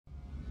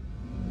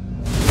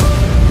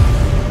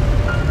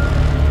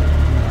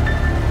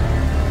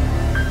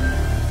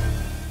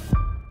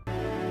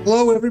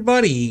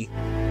everybody.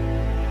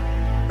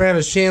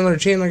 Travis Chandler,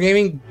 Chandler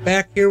Gaming,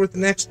 back here with the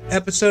next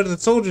episode of the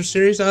Soldier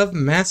series of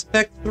Mass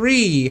Effect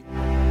 3.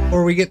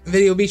 Before we get the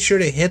video, be sure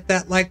to hit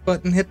that like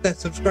button, hit that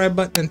subscribe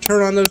button, and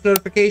turn on those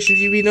notifications.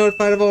 You'll be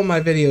notified of all my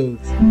videos.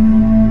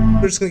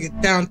 We're just gonna get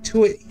down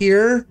to it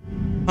here.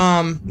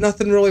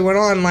 Nothing really went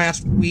on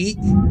last week.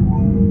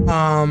 You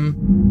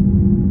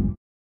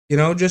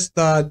know, just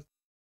the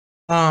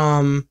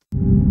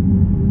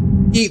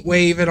heat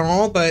wave and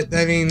all, but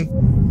I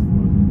mean,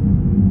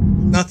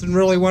 nothing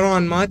really went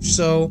on much,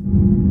 so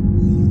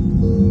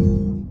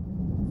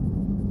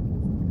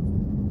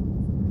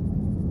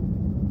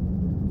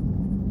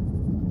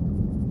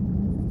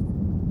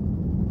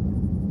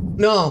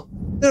no,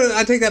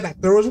 I take that back.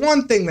 There was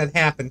one thing that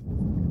happened.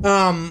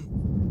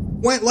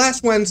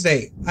 Last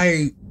Wednesday,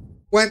 I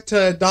went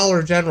to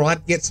Dollar General. I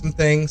had to get some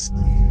things,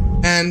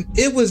 and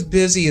it was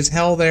busy as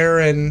hell there,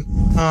 and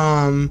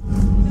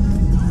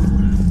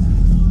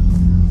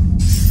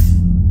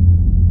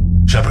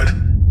Shepard,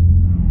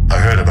 I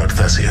heard about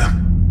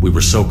Thessia. We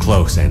were so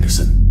close,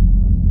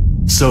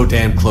 Anderson. So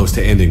damn close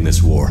to ending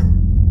this war.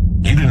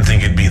 You didn't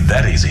think it'd be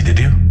that easy, did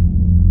you?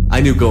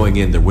 I knew going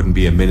in there wouldn't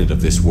be a minute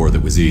of this war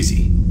that was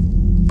easy.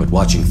 But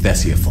watching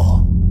Thessia fall,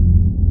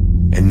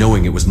 and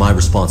knowing it was my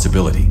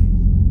responsibility.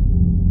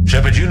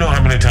 Shepard, you know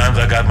how many times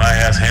I got my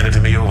ass handed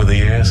to me over the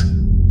years?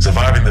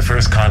 Surviving the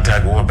first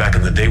contact war back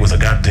in the day was a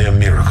goddamn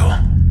miracle.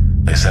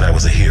 They said I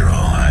was a hero.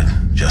 I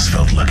just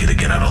felt lucky to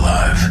get out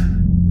alive.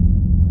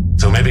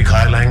 So maybe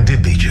Kai Lang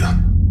did beat you.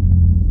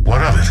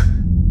 What of it?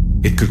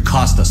 It could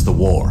cost us the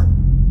war.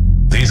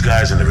 These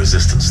guys in the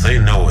Resistance, they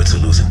know it's a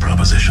losing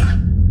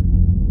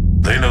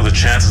proposition. They know the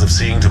chances of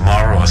seeing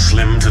tomorrow are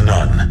slim to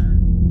none.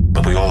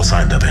 But we all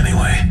signed up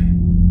anyway.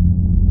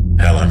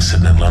 Hell, I'm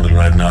sitting in London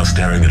right now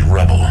staring at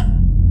rubble.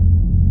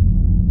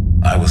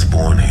 I was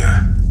born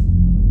here.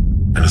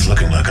 And it's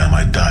looking like I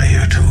might die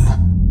here too.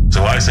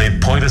 So I say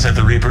point us at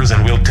the Reapers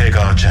and we'll take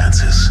our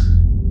chances.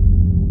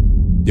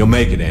 You'll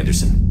make it,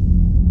 Anderson.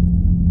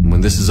 And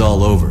when this is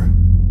all over,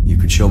 you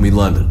could show me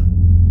London.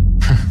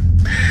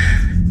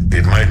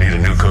 It might need a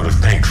new coat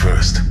of paint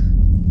first.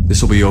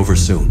 This'll be over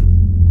soon.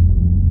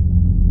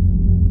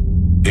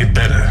 It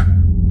better.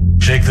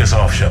 Shake this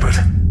off, Shepard.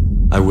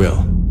 I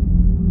will.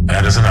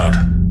 Anderson out.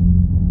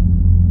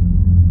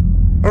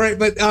 alright,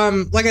 but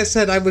like I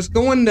said, I was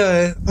going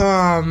to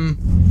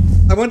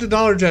I went to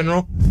Dollar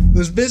General. It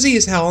was busy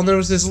as hell, and there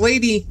was this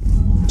lady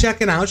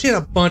checking out. She had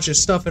a bunch of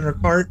stuff in her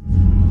cart,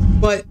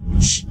 but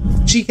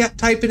she kept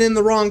typing in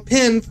the wrong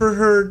PIN for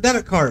her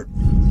debit card.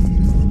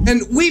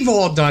 And we've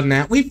all done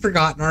that. We've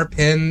forgotten our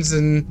PINs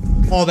and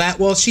all that.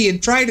 Well, she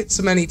had tried it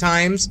so many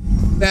times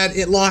that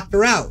it locked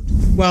her out.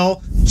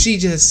 Well, she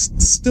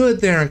just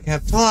stood there and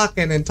kept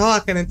talking and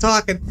talking and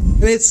talking.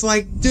 And it's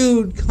like,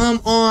 dude,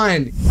 come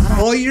on.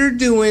 All you're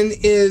doing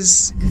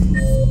is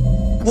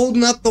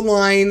holding up the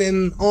line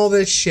and all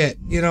this shit,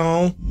 you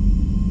know?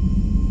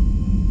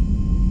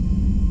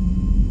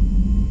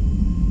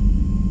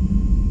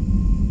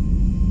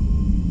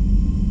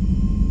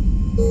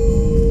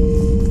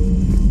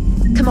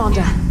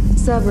 Commander,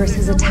 Cerberus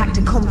has attacked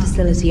a comm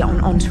facility on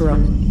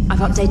Ontaron. I've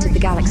updated the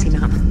galaxy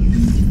map.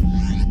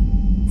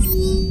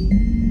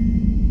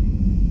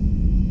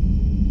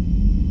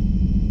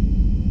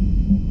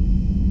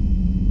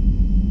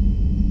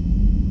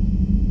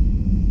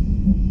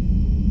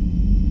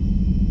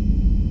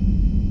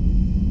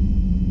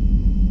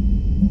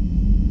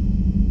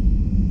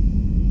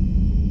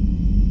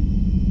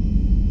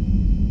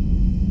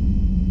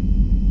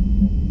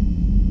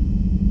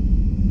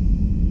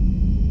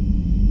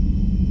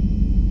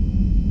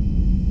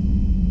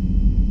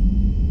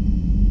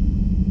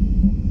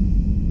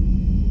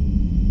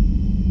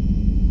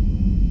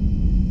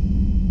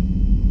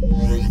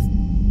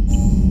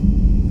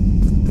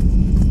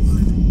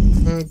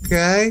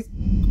 Okay.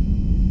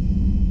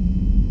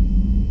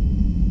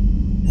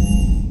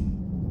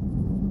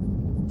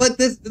 But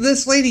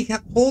this lady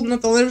kept holding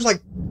up the, there was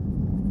like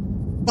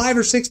 5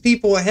 or 6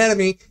 people ahead of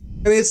me,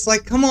 and it's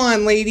like, come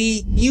on,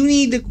 lady, you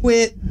need to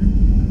quit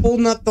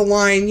holding up the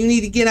line. You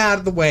need to get out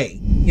of the way,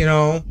 you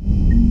know?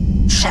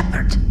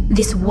 Shepard,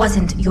 this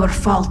wasn't your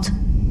fault.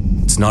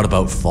 It's not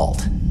about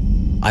fault.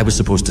 I was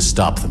supposed to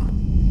stop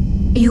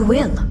them. You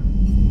will.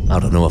 I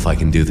don't know if I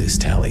can do this,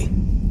 Tali.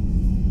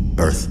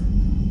 Earth,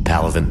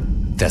 Paladin,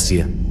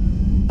 Thessia.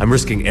 I'm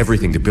risking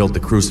everything to build the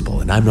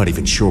Crucible, and I'm not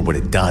even sure what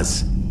it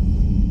does.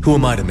 Who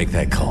am I to make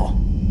that call?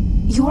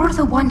 You're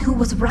the one who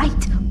was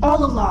right,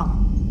 all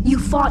along. You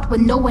fought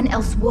when no one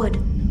else would,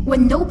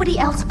 when nobody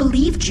else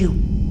believed you.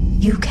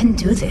 You can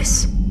do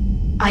this.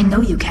 I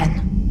know you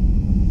can.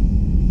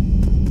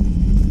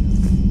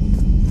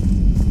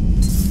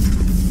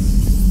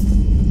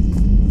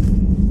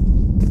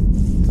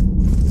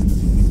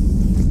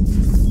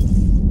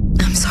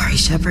 I'm sorry,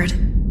 Shepard.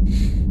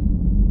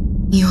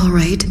 You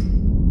alright?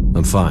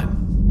 I'm fine.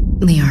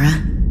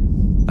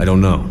 Liara? I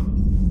don't know.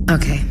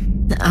 Okay,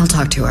 I'll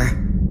talk to her.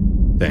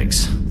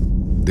 Thanks.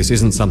 This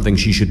isn't something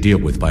she should deal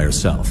with by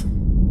herself.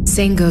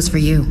 Same goes for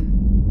you.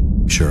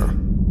 Sure.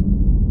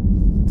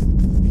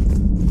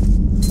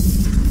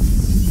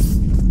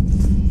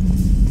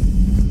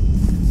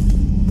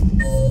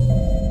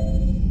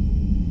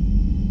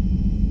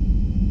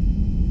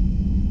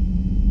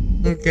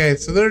 Okay,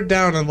 so they're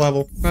down a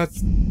level.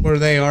 That's where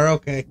they are.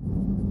 Okay.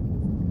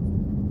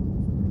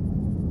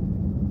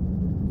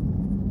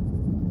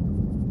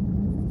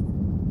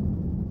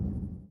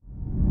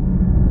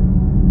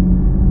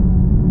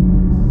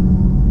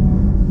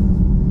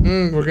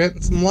 We're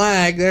getting some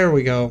lag. There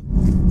we go.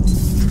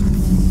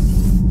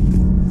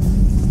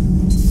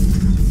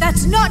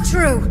 That's not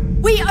true!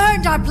 We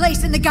earned our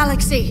place in the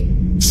galaxy!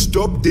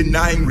 Stop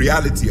denying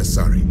reality,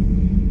 Asari.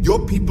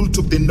 Your people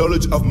took the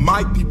knowledge of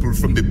my people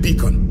from the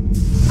beacon.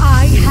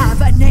 I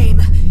have a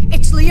name.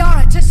 It's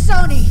Liara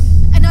Tassoni,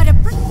 and I'd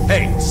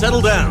Hey,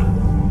 settle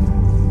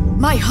down!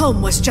 My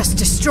home was just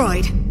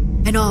destroyed,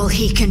 and all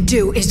he can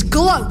do is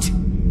gloat!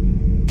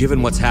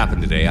 Given what's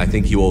happened today, I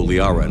think you owe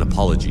Liara an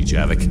apology,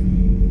 Javik.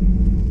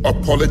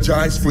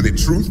 Apologize for the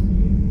truth?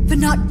 For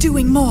not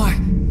doing more.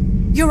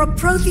 You're a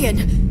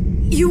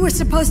Prothean. You were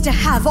supposed to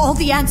have all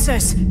the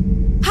answers.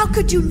 How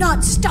could you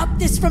not stop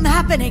this from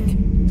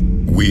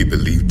happening? We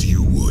believed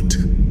you would.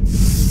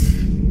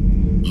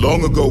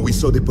 Long ago, we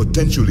saw the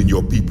potential in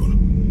your people.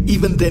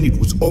 Even then, it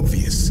was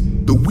obvious.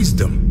 The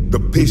wisdom, the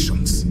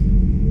patience.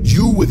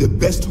 You were the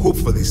best hope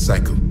for this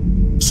cycle.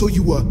 So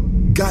you were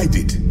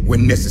guided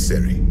when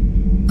necessary.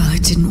 Well,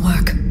 it didn't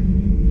work.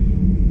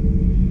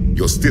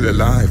 You're still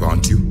alive,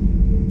 aren't you?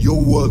 Your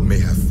world may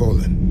have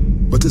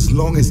fallen. But as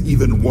long as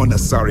even one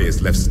Asari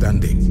is left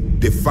standing,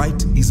 the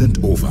fight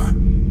isn't over.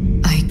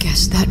 I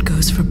guess that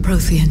goes for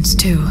Protheans,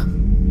 too.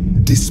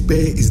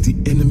 Despair is the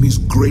enemy's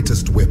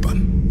greatest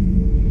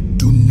weapon.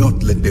 Do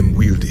not let them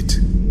wield it.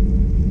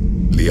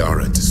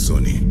 Liara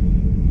Tassoni.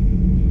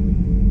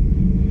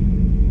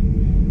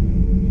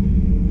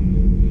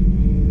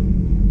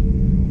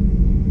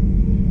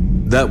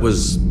 That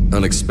was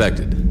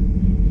unexpected.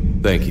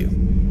 Thank you.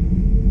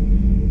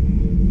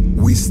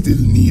 We still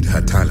need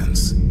her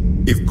talents.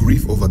 If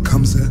grief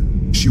overcomes her,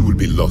 she will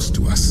be lost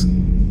to us.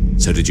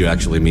 So did you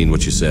actually mean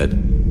what you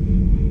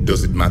said?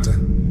 Does it matter?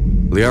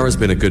 Liara's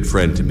been a good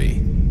friend to me.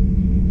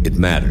 It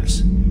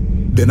matters.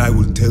 Then I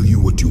will tell you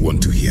what you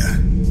want to hear.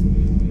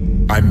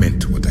 I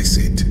meant what I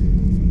said.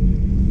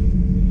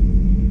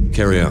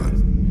 Carry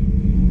on.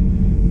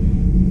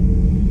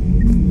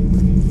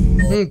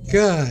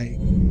 Okay.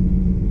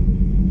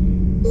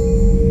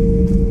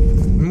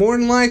 More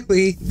than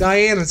likely,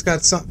 Diana's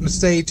got something to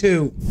say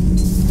too.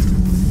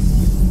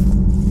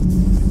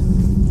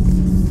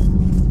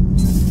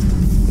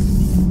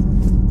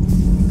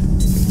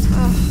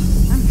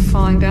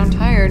 Falling down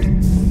tired. I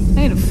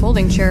need a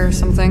folding chair or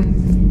something.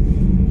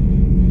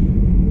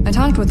 I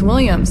talked with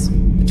Williams.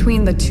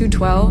 Between the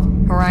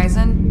 212,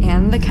 Horizon,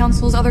 and the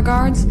Council's other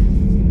guards,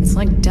 it's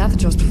like death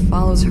just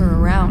follows her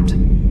around.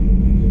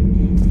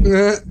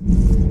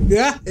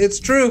 Yeah, it's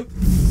true.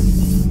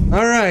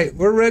 Alright,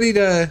 we're ready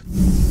to...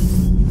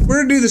 We're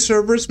gonna do the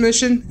Cerberus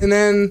mission, and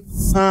then,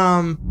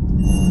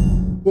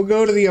 we'll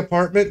go to the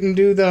apartment and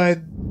do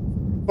the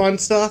fun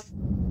stuff.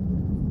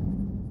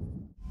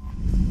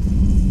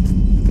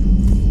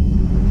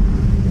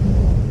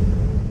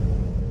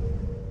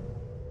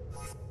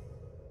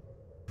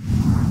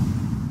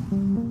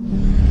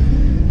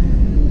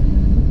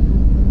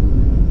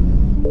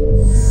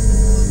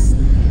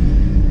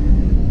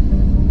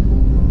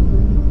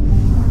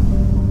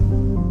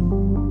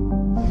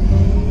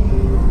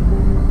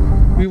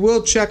 We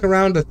will check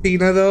around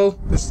Athena, though,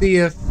 to see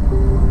if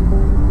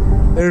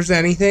there's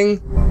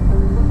anything.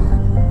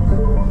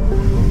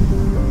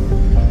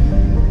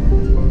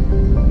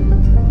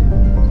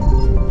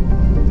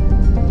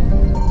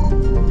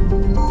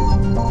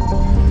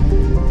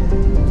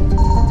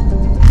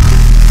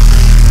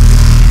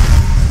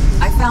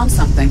 I found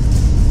something.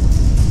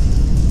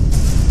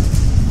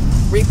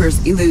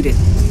 Reapers eluded.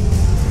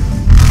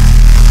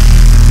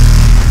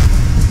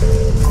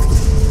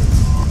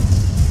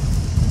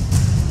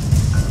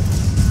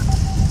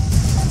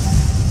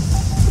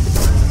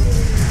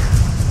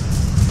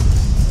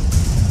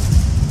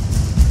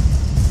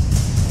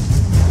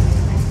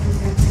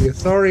 The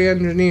Authority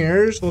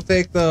engineers, we'll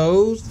take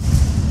those.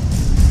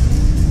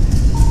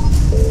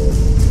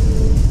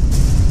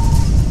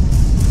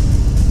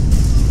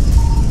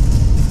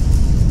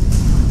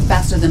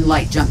 Faster than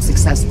light jump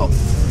successful.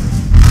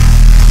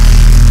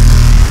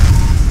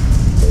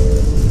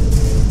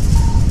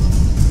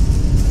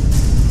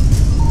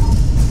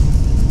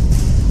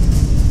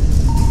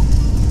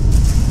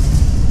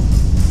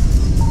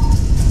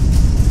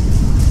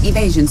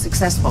 Evasion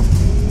successful.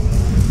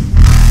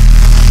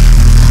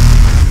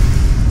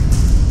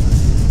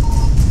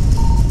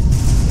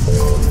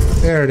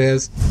 There it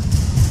is.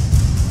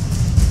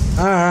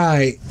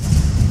 Alright.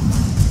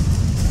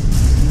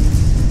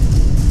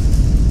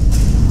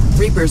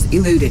 Reapers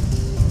eluded.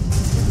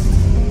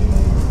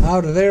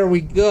 Out of there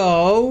we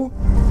go.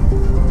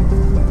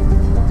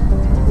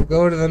 We'll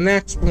go to the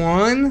next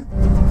one.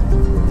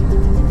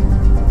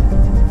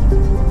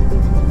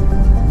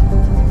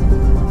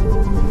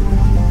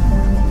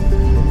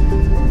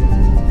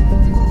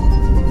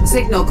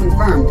 Signal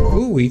confirmed.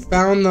 Ooh, we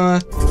found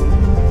the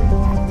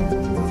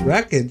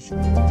wreckage.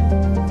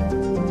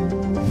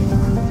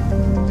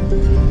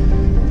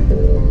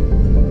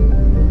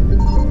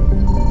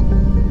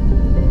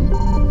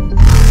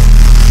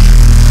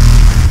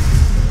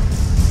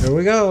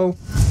 we go.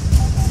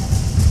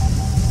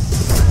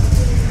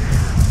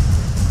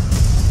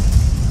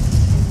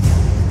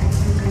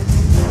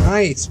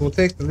 Nice. We'll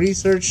take the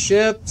research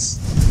ships.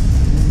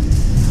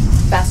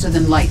 Faster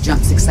than light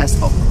jump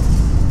successful.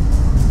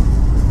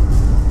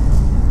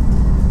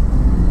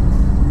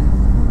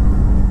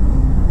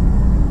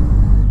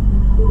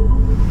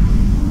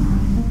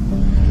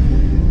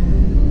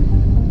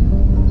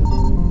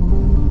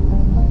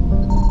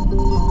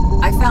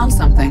 I found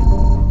something.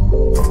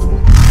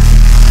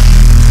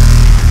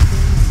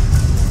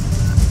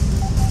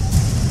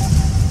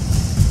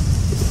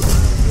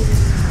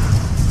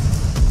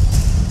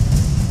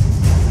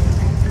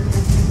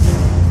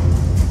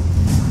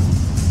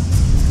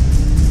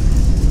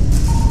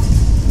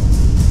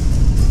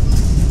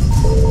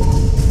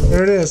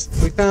 There it is.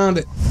 We found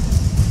it.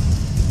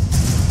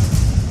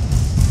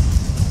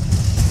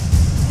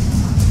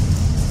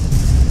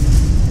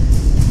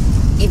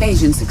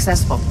 Evasion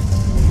successful.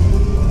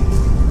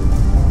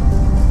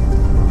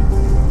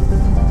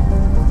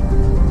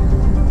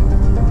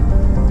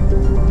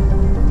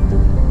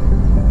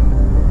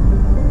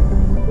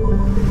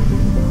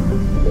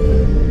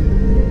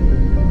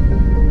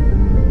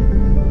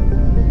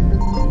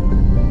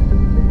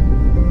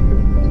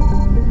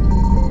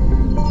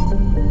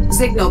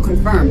 Signal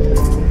confirmed.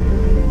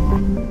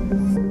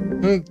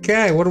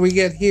 Okay, what do we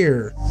get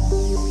here?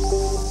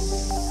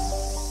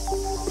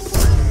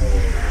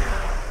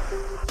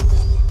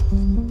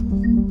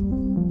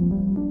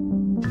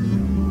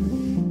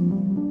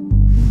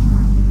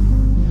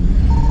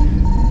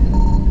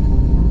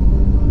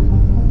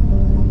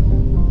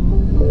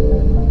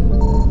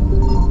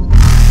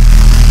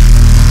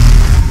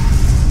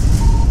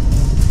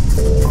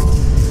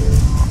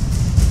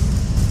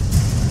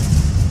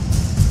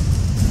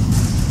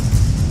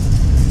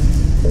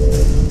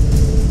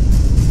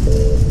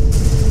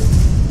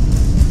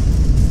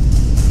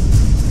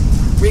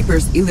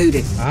 Reapers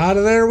eluded. Out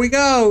of there we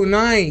go.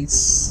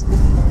 Nice.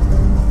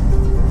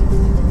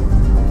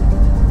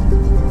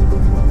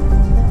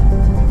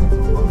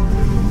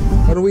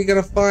 What are we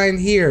gonna find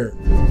here?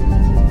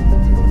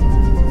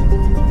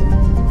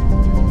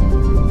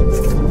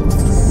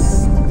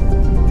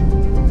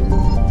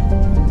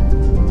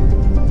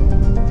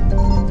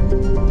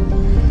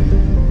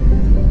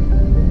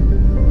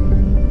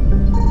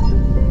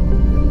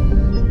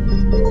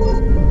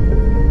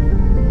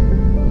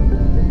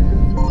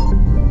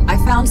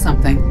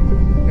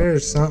 Something.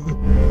 There's something.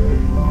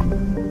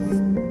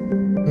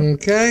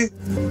 Okay.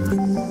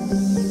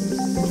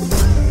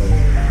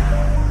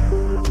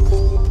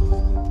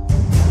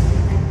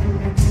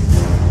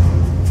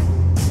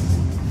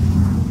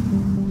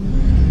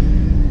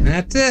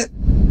 That's it.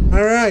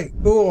 All right,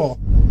 cool.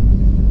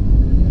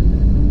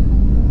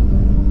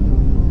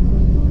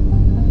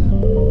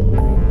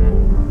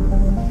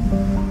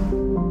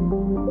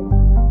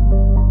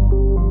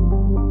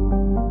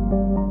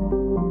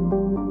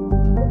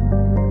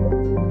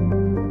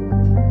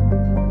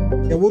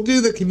 We'll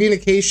do the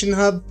communication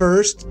hub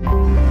first.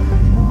 And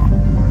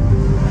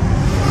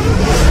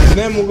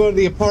then we'll go to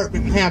the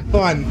apartment and have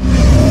fun.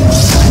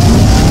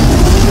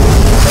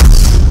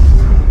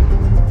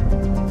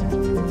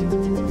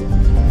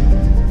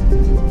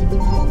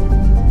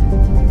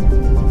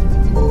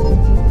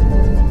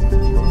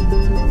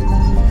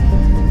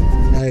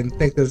 I didn't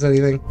think there's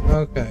anything.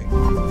 Okay.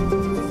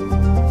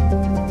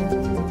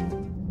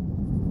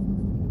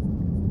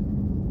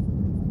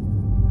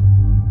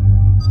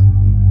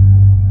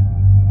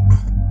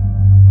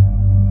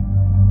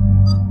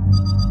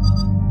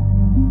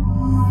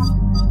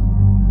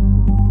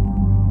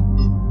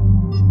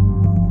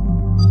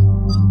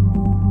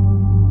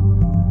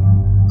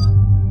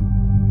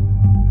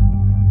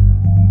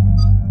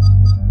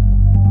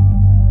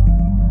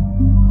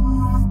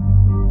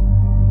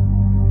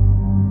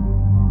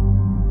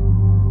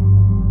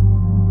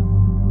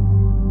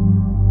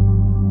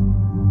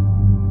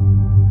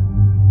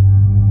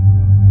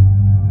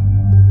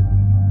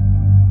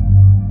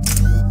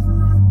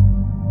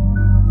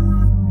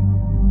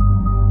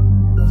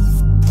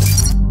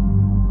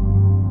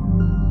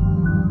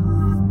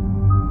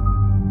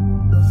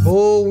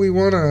 Oh, we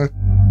want a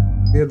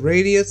good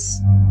radius.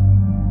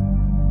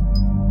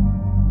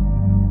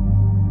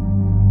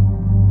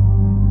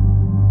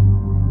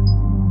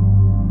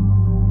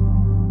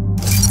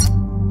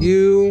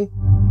 You.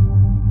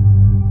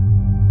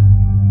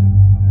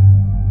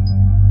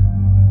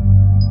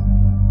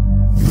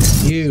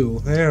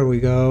 You. There we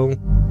go.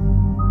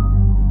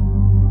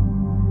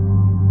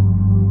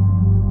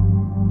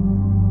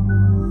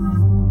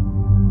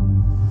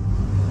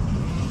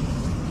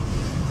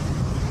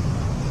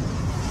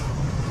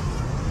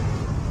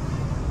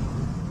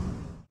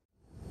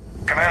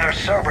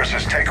 Cerberus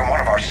has taken one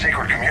of our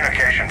secret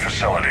communication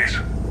facilities.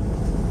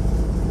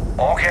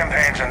 All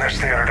campaigns in this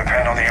theater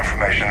depend on the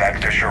information that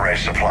disarray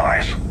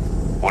supplies.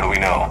 What do we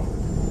know?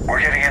 We're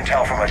getting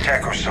intel from a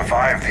tech who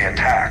survived the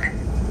attack.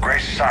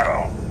 Grace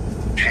Sato.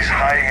 She's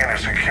hiding in a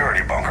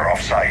security bunker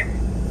off-site.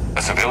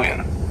 A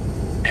civilian?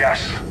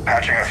 Yes,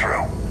 patching her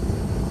through.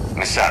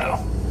 Miss Sato,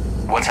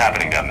 what's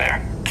happening down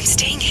there? I'm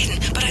staying hidden,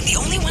 but I'm the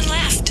only one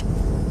left.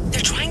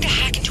 They're trying to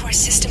hack into our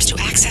systems to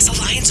access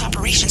Alliance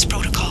operations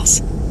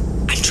protocols.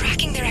 I'm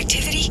tracking their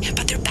activity,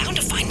 but they're bound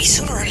to find me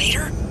sooner or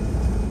later.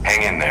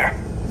 Hang in there.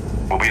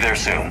 We'll be there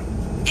soon.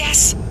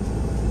 Yes.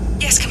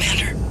 Yes,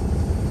 Commander.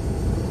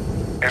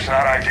 It's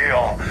not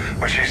ideal,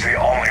 but she's the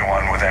only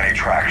one with any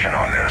traction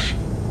on this.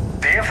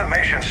 The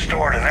information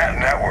stored in that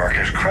network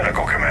is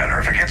critical, Commander.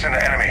 If it gets into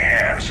enemy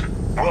hands,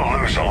 we'll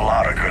lose a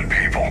lot of good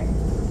people.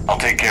 I'll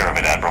take care of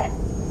it, Admiral.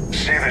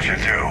 See that you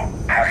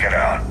do. Hack it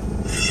out.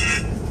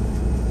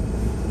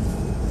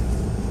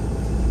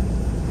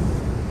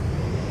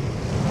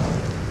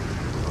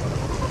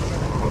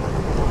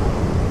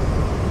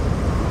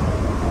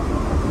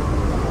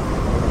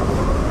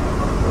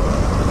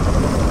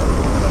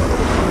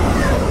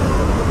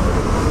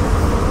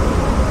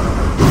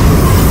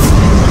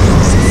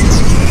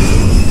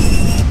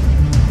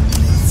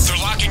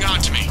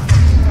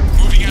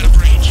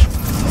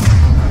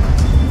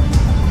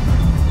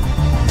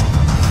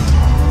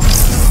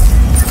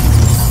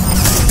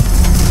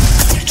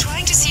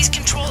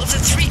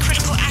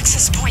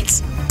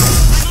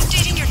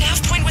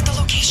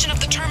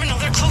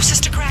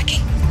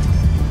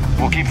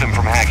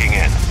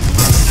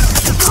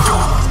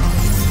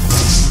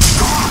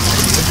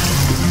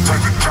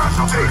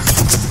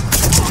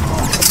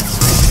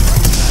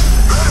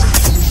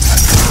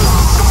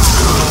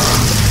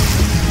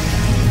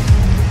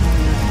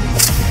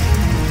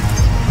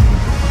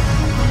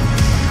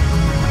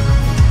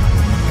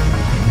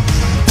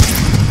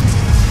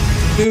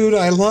 Dude,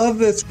 I love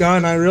this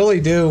gun. I really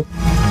do.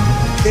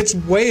 It's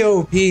way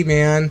OP,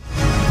 man.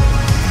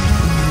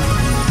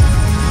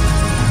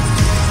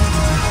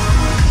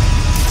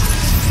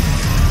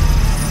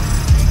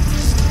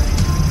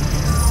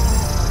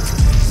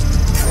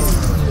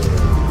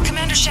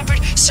 Commander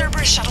Shepard,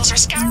 Cerberus shuttles are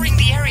scouring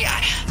the area.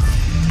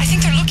 I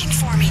think they're looking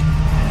for me.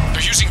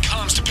 They're using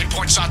comms to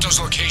pinpoint Sato's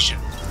location.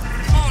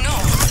 Oh no.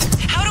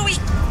 How do we...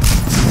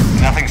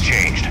 Nothing's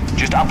changed.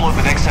 Just upload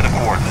the next set of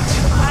coordinates.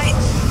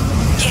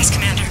 Yes,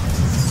 Commander.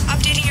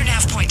 Updating your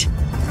nav point.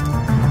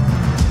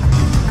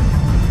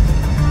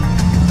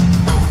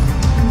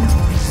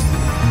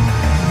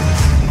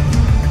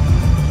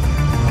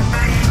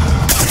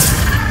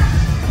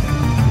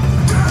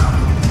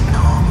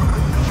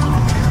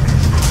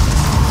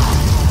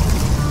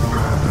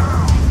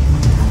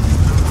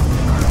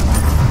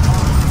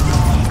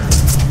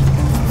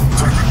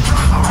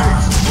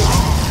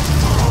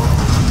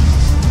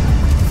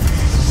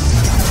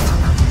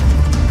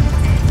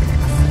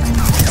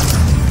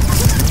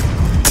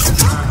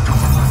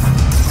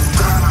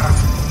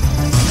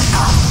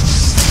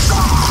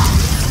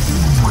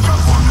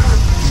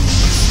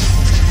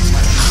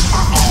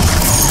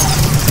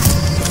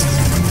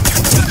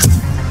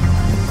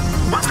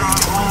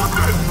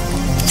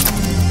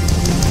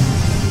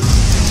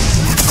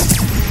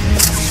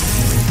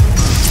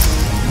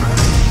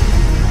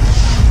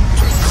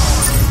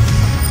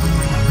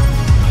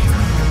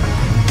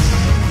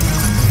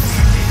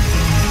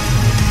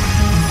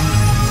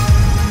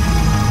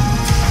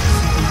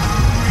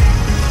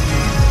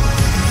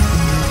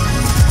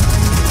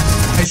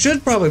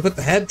 Should probably put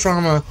the head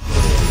trauma.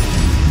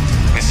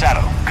 Miss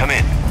Sato, come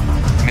in.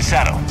 Miss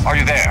Sato, are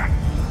you there?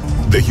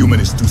 The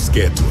human is too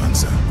scared to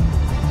answer.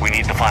 We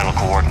need the final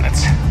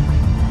coordinates.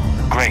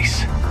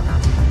 Grace,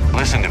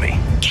 listen to me.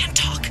 Can't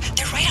talk.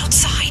 They're right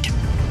outside.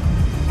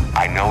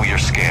 I know you're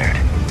scared.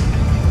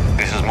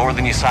 This is more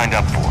than you signed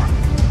up for,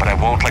 but I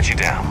won't let you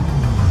down.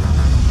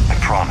 I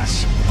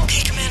promise.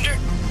 Okay, Commander.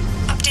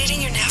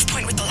 Updating your nav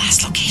point with the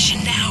last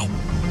location now.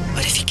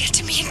 But if you get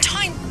to me in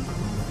time...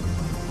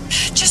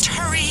 just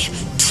hurry,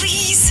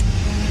 please.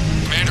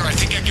 Commander, I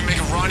think I can make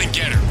a run and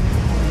get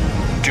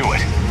her. Do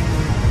it.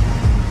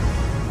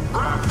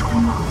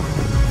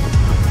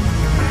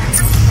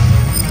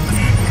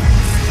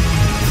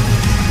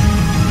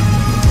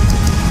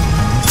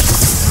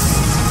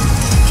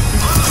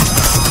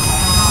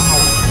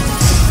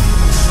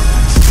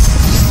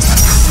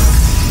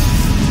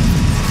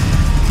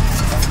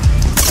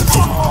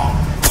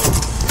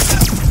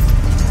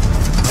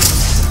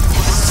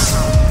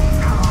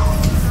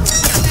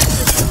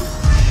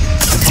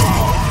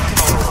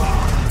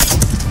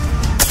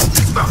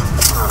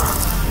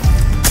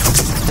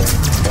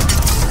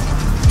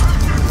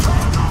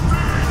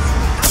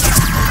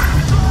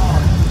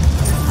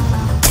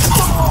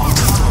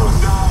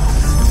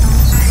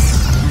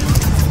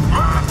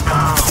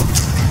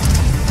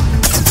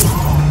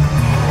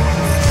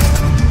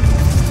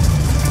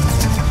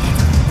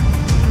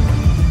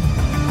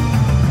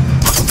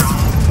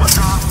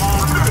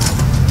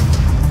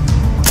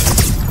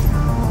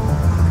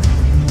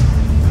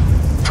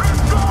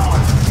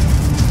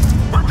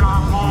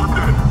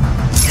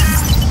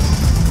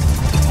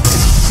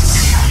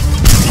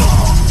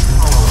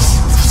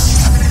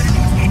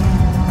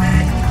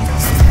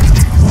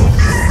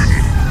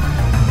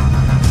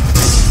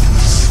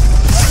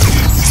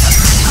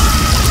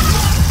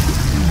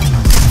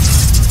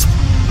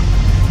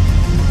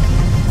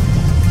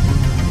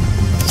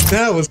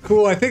 That was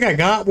cool. I think I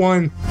got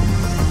one.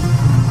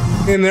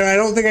 in there. I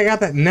don't think I got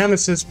that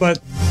Nemesis, but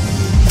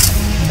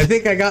I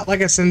think I got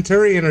like a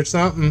Centurion or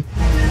something.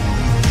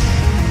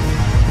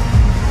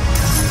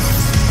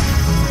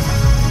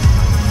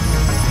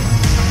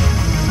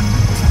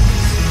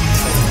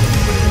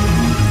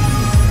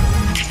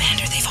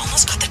 Commander, they've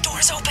almost got the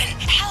doors open.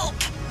 Help!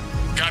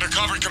 Got her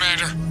covered,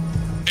 Commander.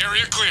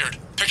 Area cleared.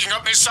 Picking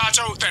up Miss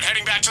Sato, then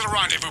heading back to the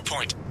rendezvous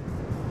point.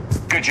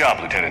 Good job,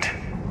 Lieutenant.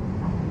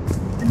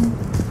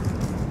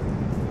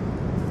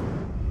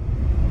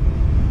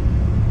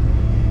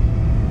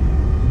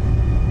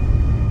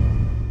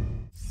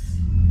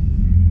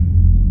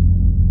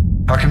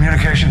 Our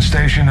communication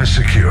station is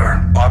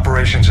secure.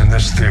 Operations in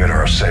this theater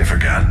are safe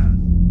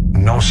again.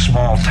 No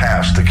small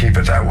task to keep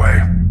it that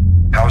way.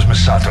 How's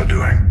Miss Sato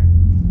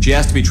doing? She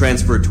has to be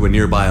transferred to a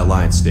nearby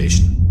Alliance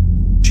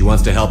station. She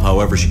wants to help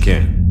however she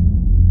can.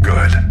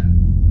 Good.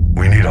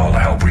 We need all the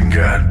help we can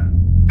get.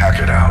 Hack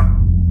it out.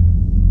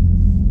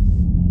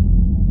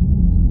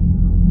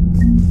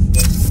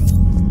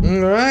 All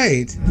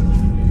right.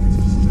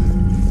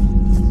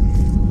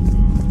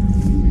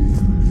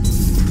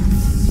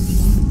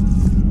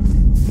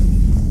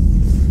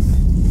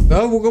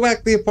 So we'll go back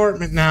to the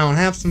apartment now and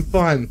have some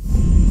fun.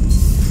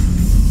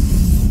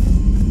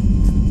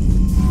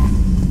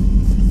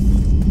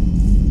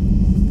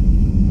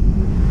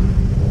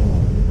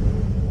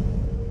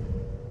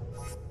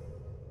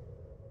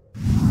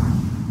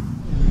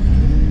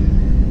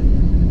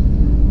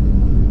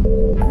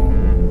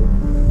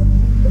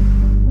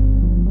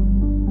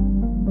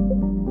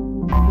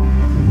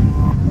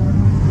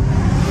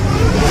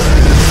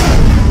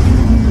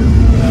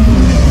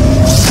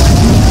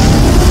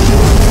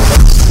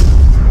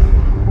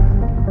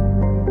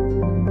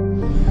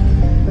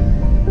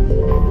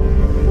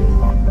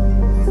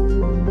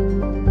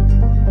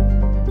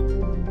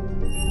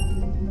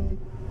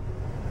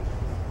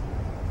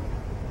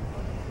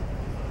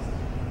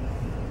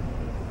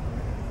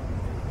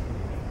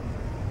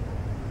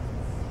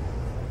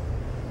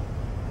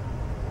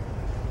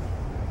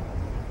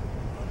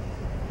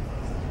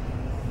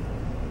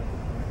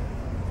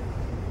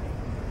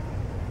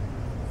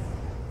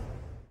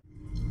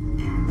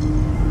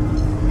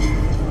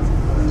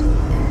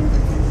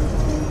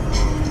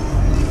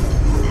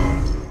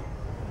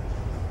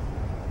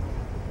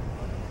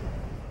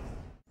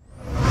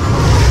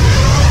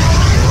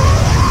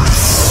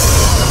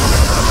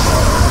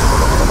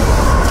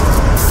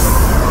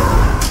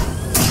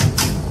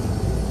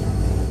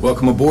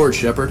 Welcome aboard,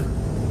 Shepard.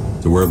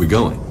 So where are we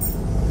going?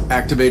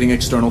 Activating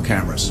external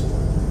cameras.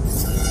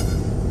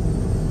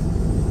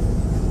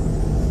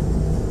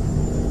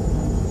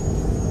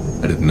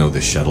 I didn't know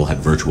this shuttle had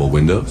virtual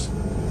windows.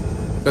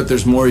 Bet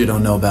there's more you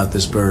don't know about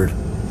this bird.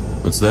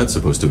 What's that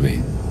supposed to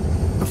mean?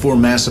 Before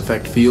Mass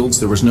Effect fields,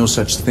 there was no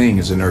such thing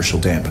as inertial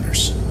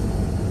dampeners.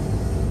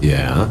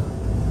 Yeah?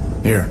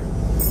 Here,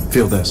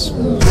 feel this.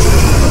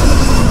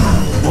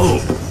 Whoa!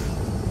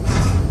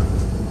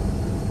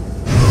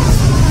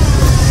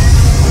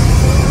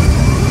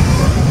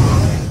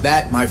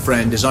 That, my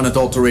friend, is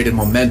unadulterated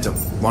momentum.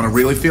 Want to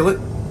really feel it?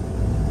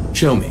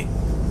 Show me.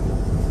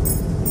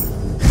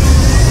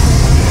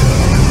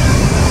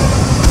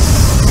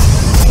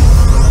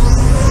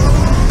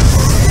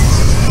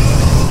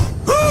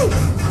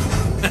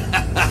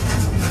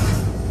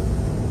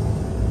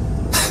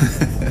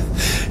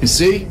 You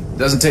see?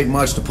 Doesn't take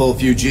much to pull a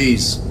few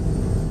G's.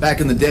 Back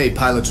in the day,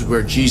 pilots would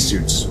wear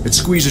G-suits. It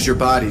squeezes your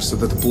body so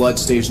that the blood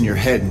stays in your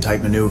head in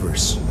tight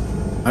maneuvers.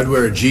 I'd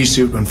wear a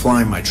G-suit when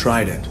flying my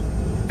Trident.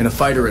 In a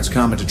fighter, it's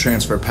common to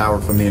transfer power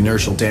from the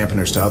inertial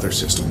dampeners to other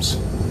systems.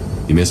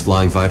 You miss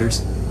flying fighters?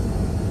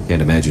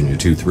 Can't imagine you're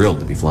too thrilled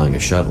to be flying a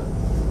shuttle.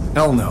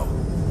 Hell no.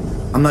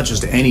 I'm not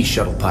just any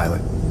shuttle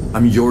pilot.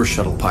 I'm your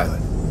shuttle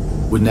pilot.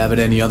 Wouldn't have it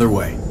any other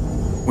way.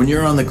 When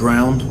you're on the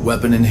ground,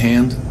 weapon in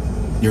hand,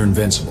 you're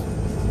invincible.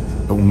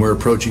 But when we're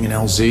approaching an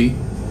LZ,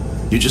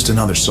 you're just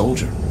another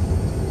soldier.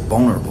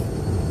 Vulnerable.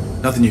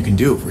 Nothing you can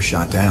do if we're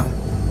shot down.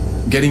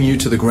 Getting you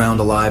to the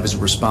ground alive is a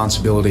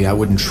responsibility I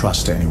wouldn't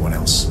trust to anyone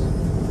else.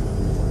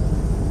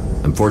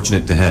 I'm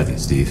fortunate to have you,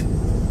 Steve.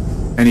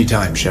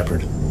 Anytime,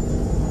 Shepard.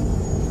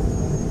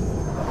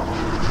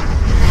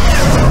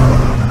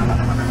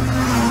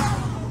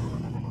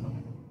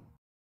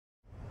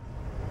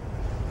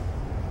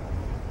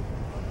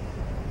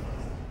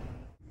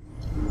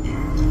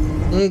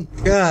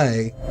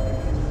 Okay.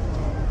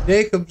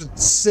 Jacob's at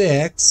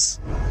 6.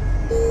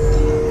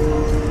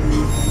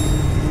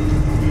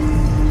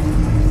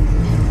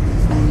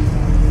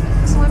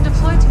 So I'm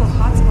deployed to a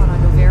hotspot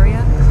on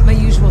Novaria. My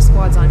usual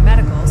squad's on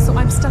medical, so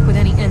I'm stuck with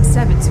any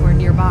N7s who are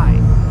nearby.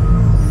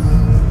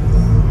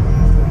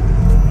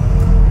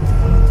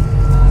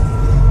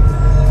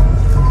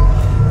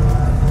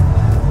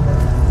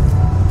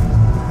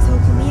 So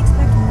can we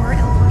expect more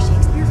L4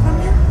 Shakespeare from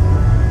him?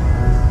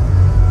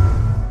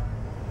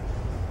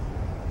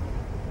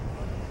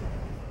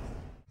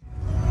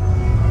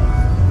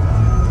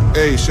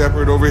 Hey,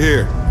 Shepard, over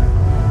here.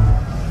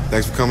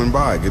 Thanks for coming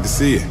by. Good to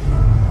see you.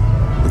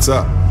 What's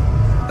up?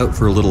 Out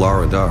for a little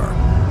R&R.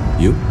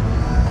 You?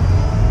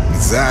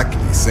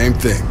 Exactly. Same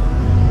thing.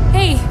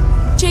 Hey,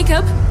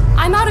 Jacob,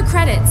 I'm out of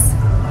credits.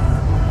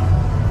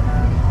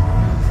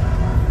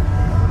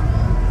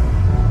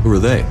 Who are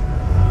they?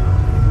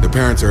 The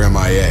parents are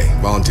MIA.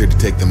 Volunteered to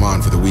take them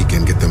on for the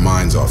weekend, get their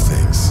minds off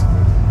things.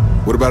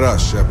 What about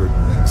us, Shepard?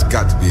 There's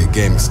got to be a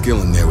game of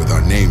skill in there with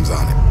our names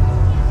on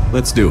it.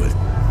 Let's do it.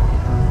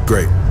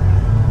 Great.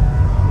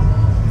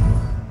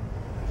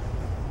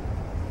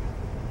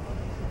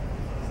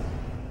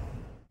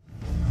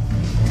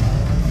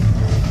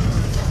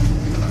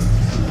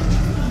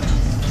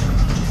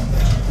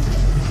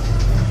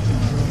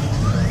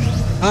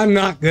 I'm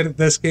not good at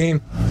this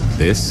game.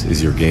 This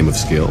is your game of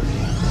skill?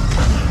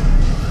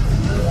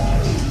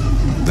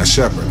 Now,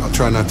 Shepard, I'll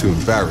try not to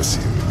embarrass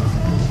you.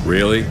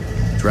 Really?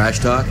 Trash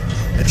talk?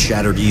 At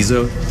Shattered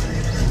Ezo?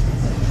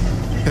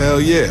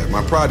 Hell yeah,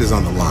 my pride is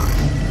on the line.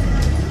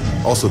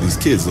 Also, these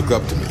kids look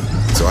up to me,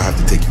 so I have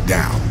to take you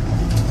down.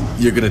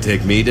 You're gonna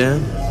take me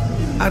down?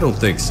 I don't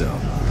think so.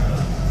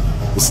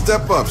 Well,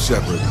 step up,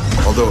 Shepard.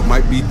 Although it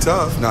might be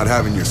tough not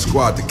having your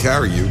squad to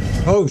carry you.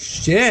 Oh,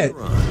 shit.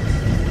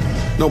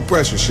 No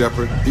pressure,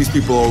 Shepard. These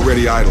people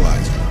already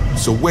idolize you.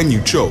 So when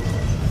you choke,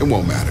 it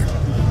won't matter.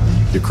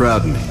 You're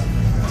crowding me.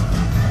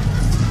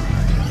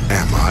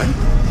 Am I?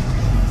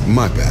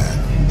 My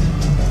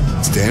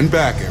bad. Stand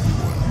back,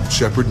 everyone.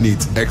 Shepard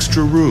needs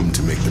extra room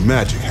to make the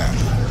magic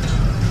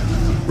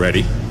happen.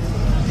 Ready?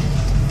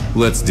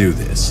 Let's do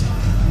this.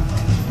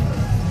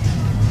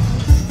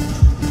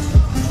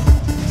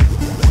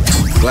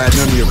 Glad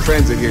none of your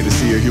friends are here to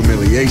see your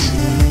humiliation.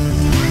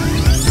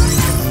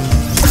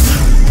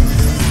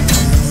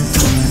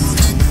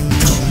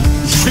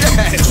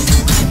 Yes!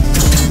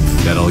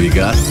 That all you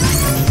got?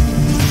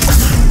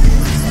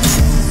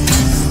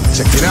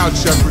 Check it out,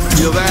 Shepard.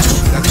 Feel that?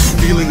 That's the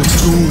feeling of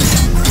doom.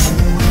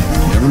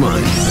 Never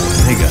mind.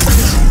 I got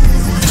this.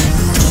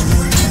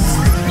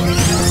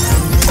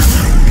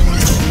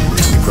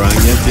 You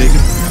crying yet,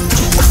 Jacob?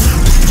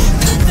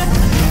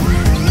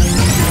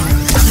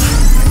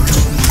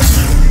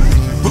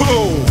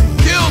 Boom!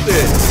 Killed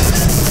it!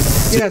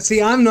 Yeah,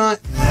 see, I'm not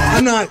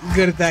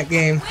good at that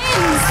game.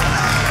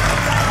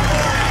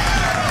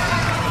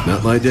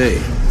 Not my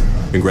day.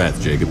 Congrats,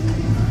 Jacob.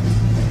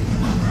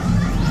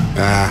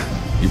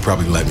 You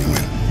probably let me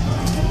win.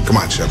 Come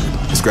on, Shepard.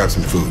 Let's grab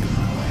some food.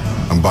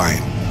 I'm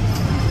buying.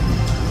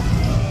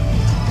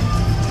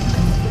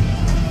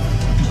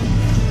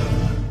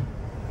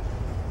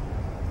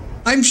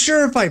 I'm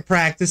sure if I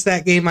practice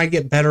that game, I'd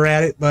get better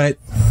at it, but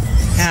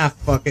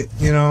fuck it,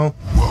 you know.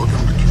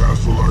 Welcome to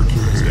Castle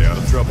Arcade. Stay out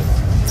of trouble.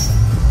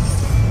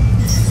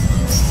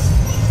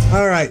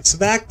 Alright, so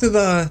back to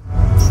the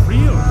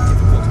real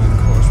difficulty, of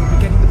course, would be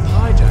getting the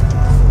hijack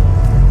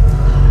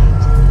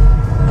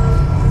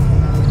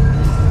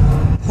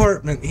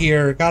apartment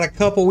here. Got a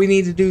couple we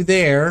need to do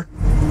there.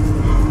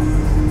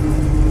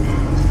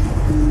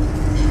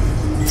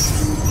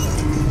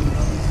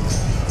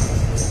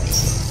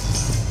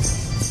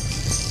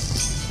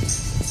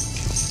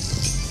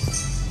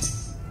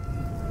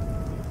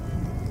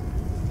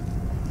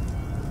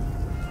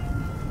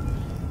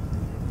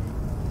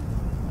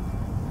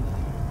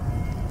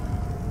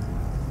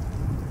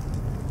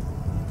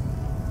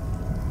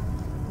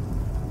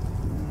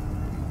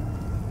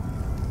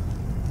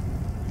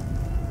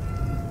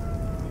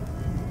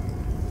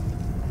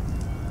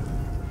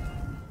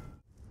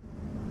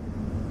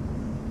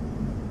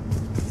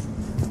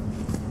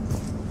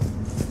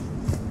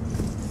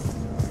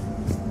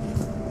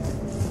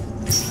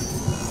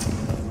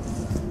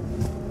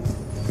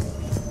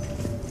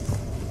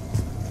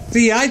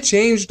 See, I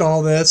changed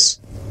all this,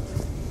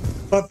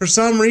 but for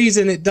some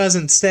reason it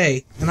doesn't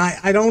stay, and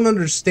I don't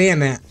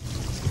understand that.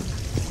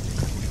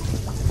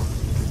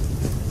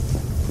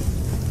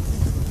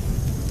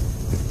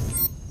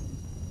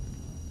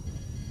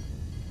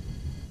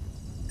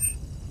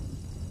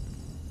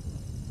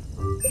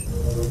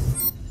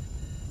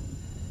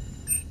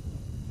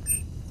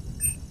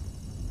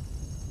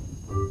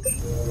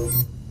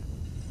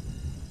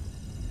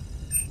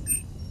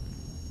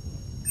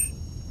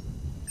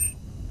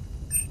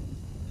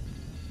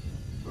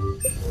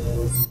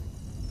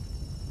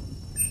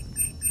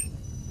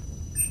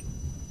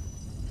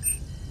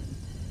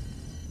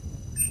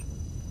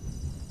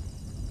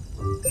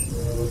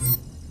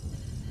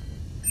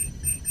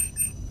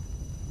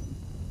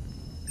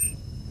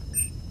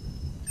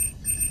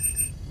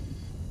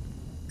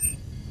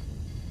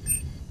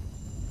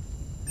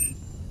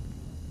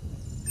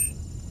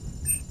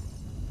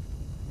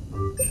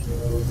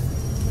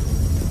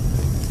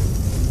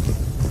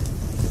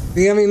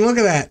 See, I mean, look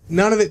at that.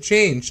 None of it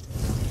changed.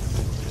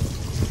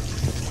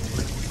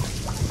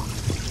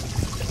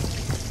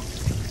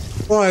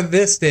 Well,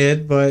 this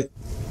did, but...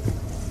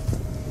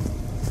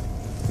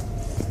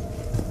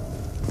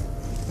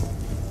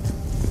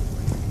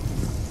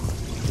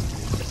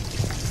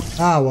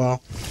 ah,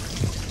 well.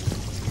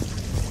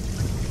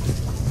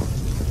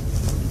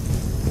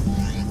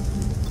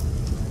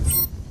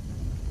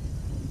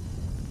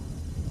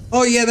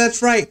 Oh, yeah,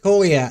 that's right.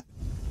 Goliath.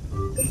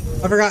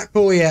 I forgot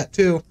Goliath,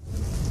 too.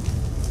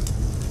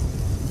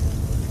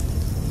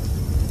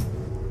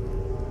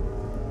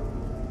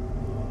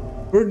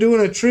 We're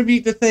doing a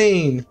tribute to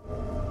Thane.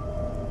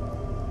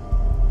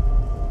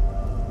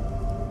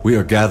 We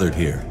are gathered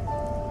here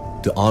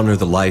to honor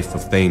the life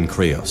of Thane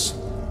Kreos.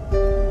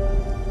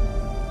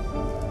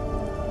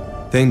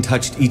 Thane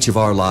touched each of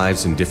our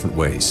lives in different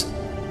ways.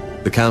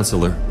 The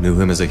Counselor knew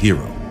him as a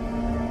hero.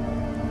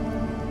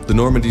 The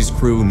Normandy's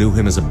crew knew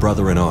him as a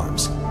brother in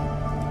arms,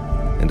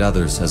 and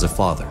others as a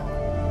father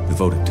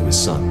devoted to his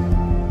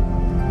son.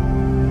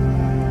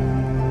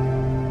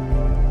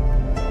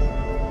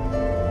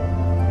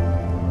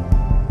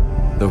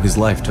 Though his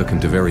life took him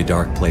to very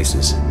dark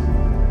places,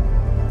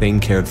 Thane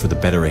cared for the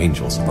better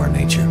angels of our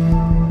nature.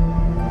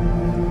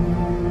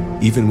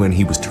 Even when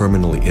he was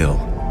terminally ill,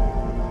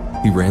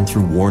 he ran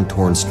through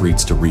worn-torn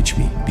streets to reach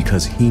me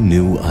because he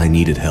knew I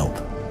needed help.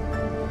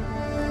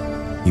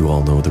 You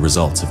all know the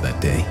results of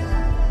that day.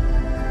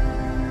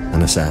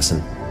 An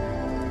assassin,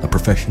 a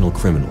professional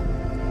criminal,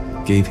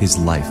 gave his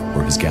life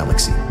for his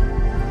galaxy.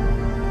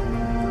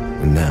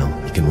 And now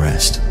he can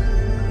rest.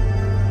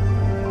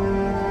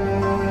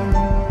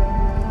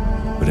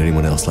 Would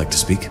anyone else like to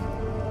speak?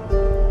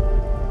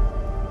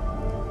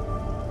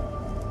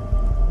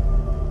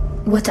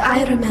 What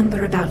I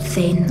remember about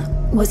Thane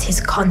was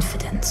his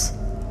confidence.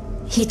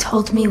 He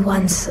told me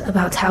once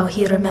about how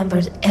he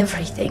remembered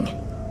everything,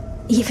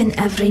 even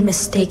every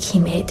mistake he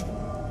made.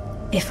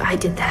 If I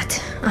did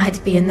that,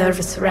 I'd be a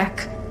nervous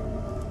wreck.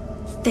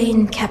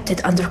 Thane kept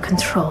it under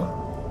control.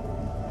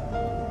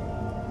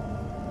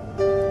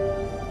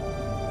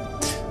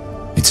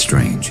 It's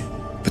strange,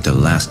 but the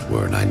last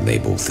word I'd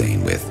label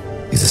Thane with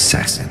is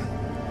assassin.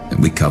 And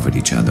we covered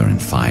each other in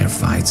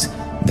firefights.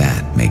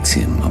 That makes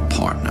him a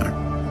partner.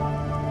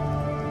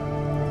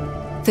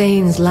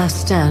 Thane's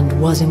last stand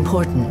was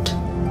important.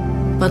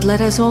 But let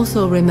us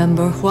also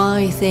remember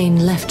why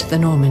Thane left the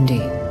Normandy.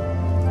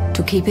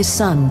 To keep his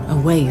son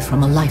away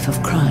from a life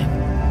of crime.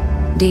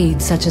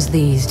 Deeds such as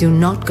these do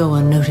not go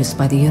unnoticed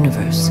by the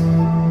universe.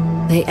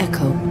 They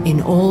echo in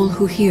all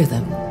who hear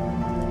them.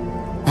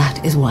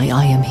 That is why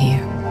I am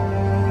here.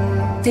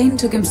 Thane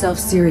took himself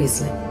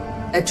seriously,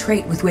 a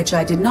trait with which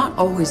I did not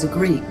always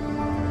agree.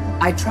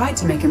 I tried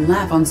to make him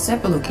laugh on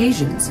several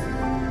occasions.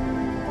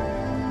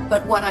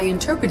 But what I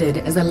interpreted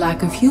as a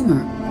lack of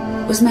humor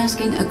was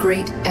masking a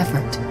great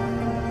effort.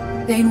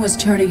 Thane was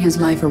turning his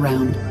life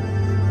around,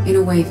 in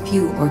a way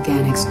few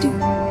organics do.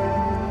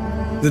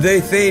 The day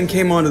Thane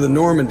came onto the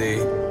Normandy,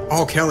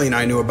 all Kelly and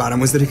I knew about him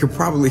was that he could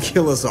probably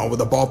kill us all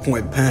with a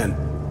ballpoint pen.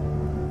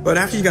 But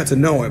after you got to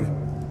know him,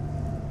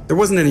 there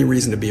wasn't any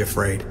reason to be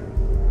afraid.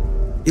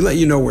 He let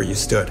you know where you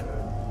stood.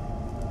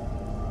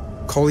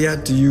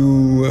 Koliat, do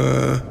you,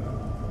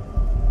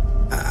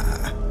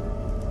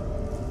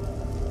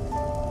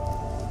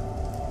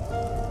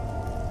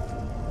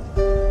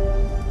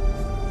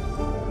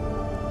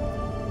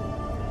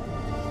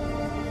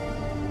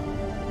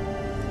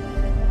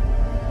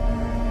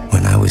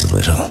 When I was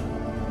little,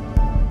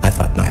 I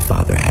thought my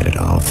father had it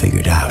all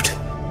figured out.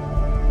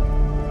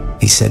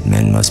 He said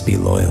men must be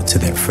loyal to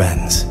their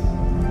friends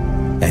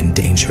and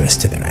dangerous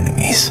to their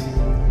enemies.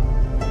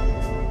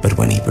 But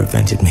when he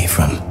prevented me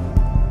from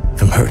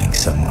hurting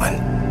someone,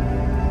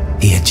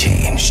 he had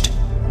changed.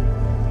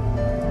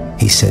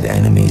 He said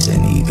enemies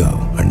and ego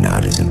are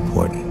not as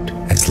important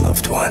as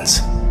loved ones.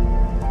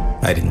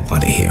 I didn't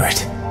want to hear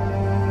it.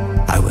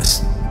 I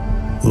was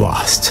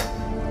lost.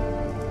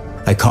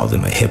 I called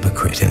him a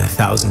hypocrite in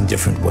 1,000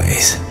 different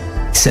ways.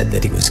 Said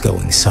that he was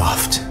going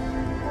soft.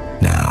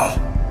 Now,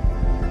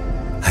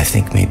 I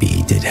think maybe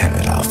he did have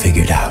it all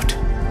figured out.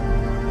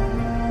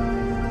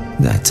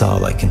 That's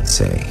all I can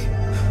say.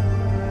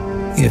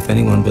 If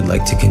anyone would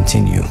like to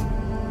continue,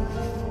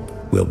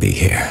 we'll be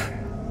here.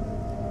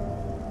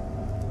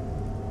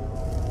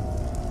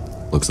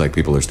 Looks like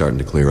people are starting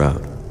to clear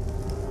out.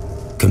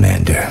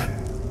 Commander,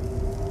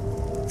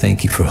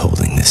 thank you for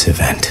holding this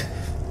event.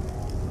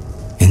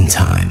 In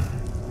time,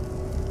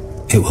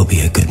 it will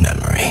be a good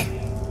memory.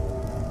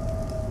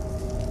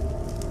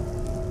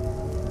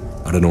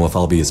 I don't know if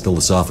I'll be as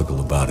philosophical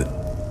about it.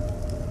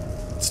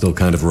 It's still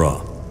kind of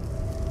raw.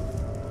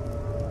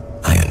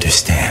 I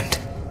understand.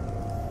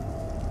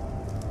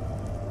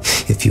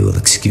 If you will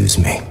excuse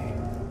me,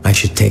 I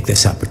should take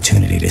this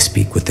opportunity to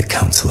speak with the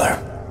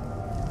Counselor.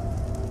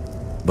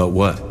 But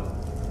what?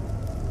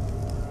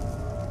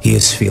 He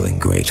is feeling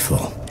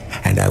grateful,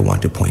 and I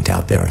want to point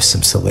out there are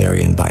some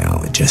Solarian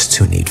biologists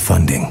who need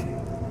funding.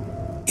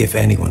 If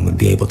anyone would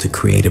be able to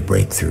create a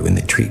breakthrough in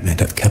the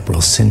treatment of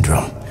Keppel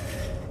syndrome,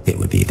 it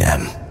would be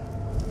them.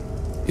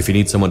 If you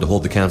need someone to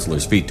hold the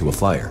Counselor's feet to a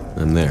fire,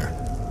 I'm there.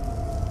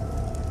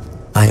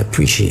 I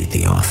appreciate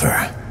the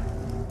offer,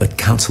 but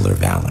Counselor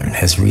Valorn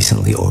has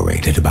recently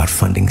orated about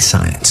funding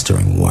science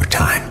during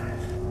wartime.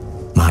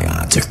 My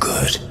odds are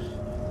good.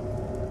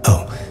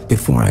 Oh,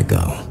 before I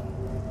go,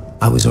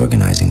 I was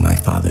organizing my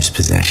father's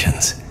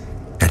possessions,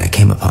 and I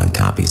came upon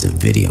copies of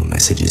video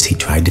messages he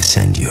tried to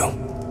send you.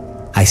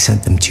 I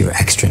sent them to your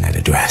extranet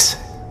address.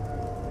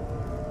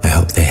 I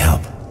hope they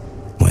help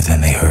more than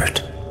they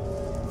hurt.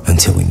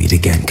 Until we meet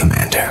again,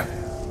 Commander.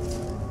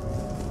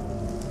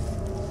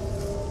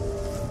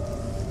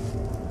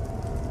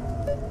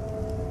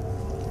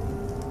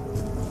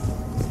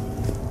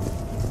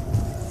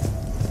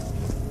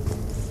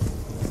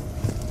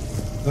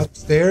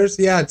 upstairs?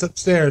 Yeah, it's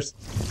upstairs.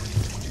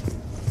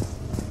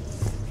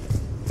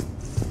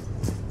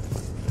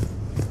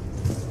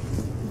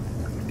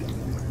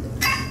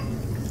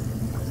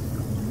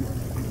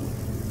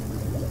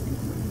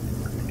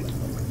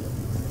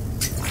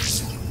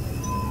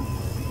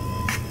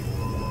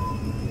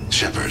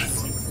 Shepard,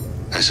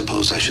 I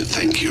suppose I should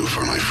thank you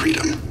for my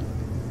freedom.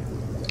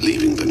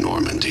 Leaving the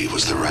Normandy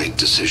was the right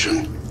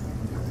decision.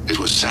 It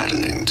was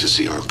saddening to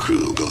see our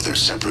crew go their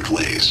separate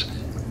ways,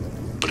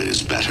 but it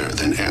is better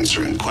than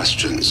answering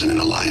questions in an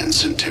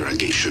Alliance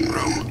interrogation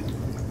room.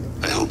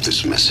 I hope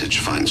this message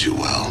finds you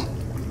well.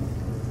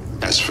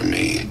 As for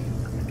me,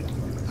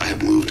 I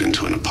have moved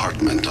into an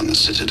apartment on the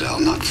Citadel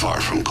not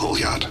far from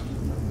Kolyat.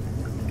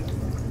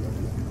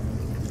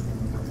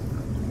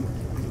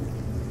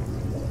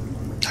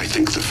 I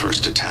think the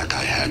first attack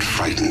I had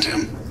frightened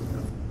him.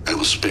 I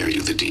will spare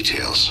you the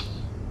details.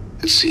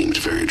 It seemed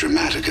very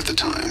dramatic at the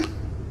time,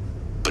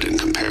 but in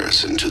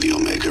comparison to the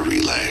Omega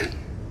Relay,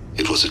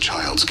 it was a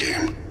child's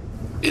game.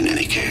 In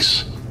any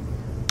case,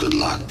 good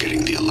luck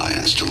getting the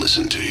Alliance to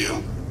listen to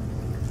you.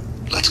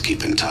 Let's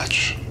keep in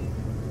touch.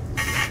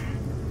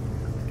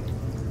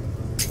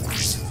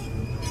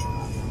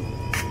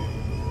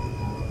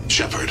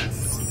 Shepard,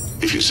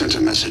 if you sent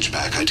a message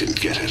back, I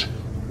didn't get it.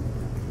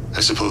 I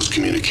suppose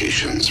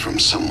communications from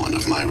someone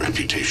of my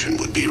reputation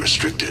would be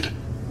restricted.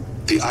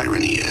 The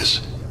irony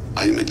is,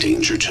 I am a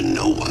danger to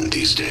no one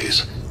these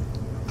days.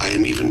 I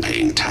am even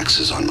paying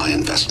taxes on my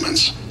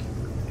investments.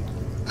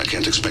 I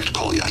can't expect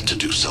Kolyat to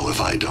do so if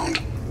I don't.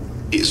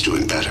 He is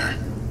doing better.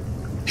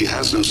 He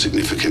has no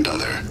significant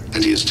other,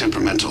 and he is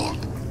temperamental.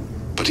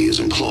 But he is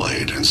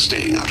employed and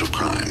staying out of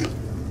crime.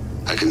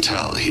 I can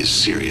tell he is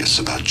serious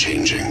about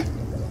changing.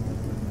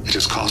 It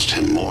has cost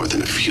him more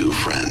than a few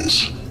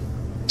friends.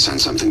 Send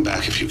something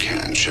back if you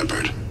can,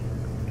 Shepard.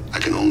 I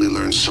can only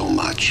learn so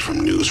much from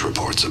news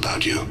reports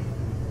about you.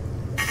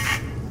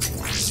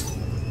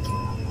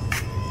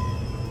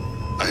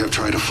 I have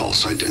tried a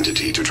false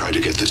identity to try to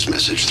get this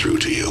message through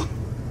to you.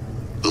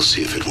 We'll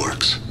see if it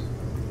works.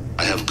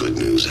 I have good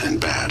news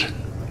and bad.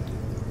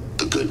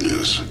 The good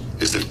news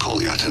is that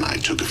Kolyat and I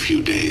took a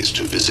few days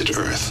to visit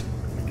Earth.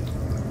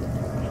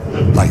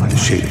 Light the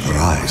shade of her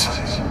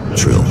eyes.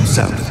 Shrill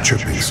sound of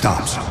chirping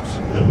stops.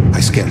 I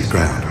scan the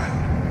ground.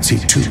 See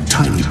two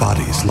tiny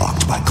bodies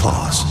locked by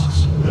claws.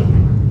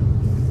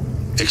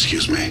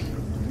 Excuse me.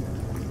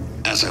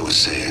 As I was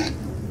saying,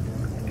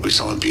 we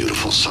saw a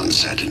beautiful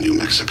sunset in New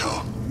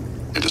Mexico,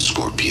 and a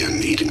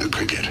scorpion eating a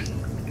cricket.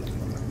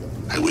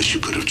 I wish you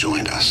could have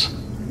joined us.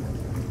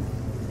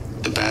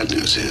 The bad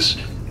news is,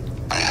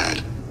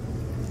 I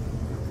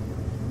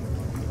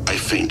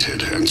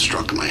fainted and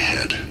struck my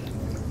head.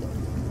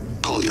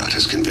 Kolyat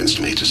has convinced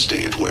me to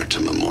stay at Huerta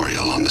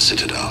Memorial on the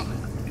Citadel.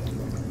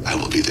 I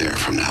will be there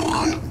from now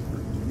on.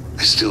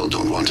 I still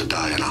don't want to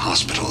die in a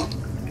hospital,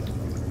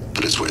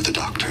 but it's where the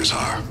doctors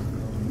are.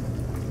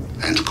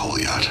 And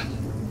Kolyat.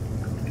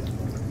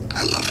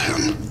 I love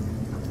him.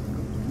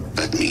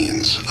 That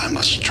means I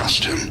must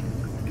trust him.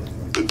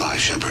 Goodbye,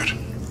 Shepard.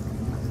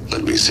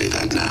 Let me say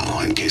that now,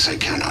 in case I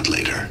cannot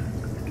later.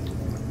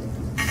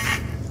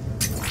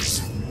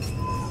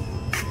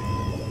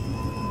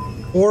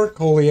 Or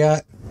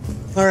Kolyat.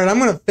 Alright, I'm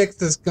gonna fix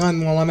this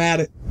gun while I'm at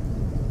it.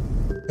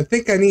 I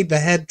think I need the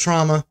head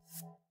trauma.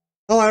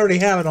 Oh, I already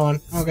have it on.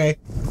 Okay.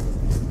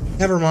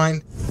 Never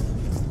mind.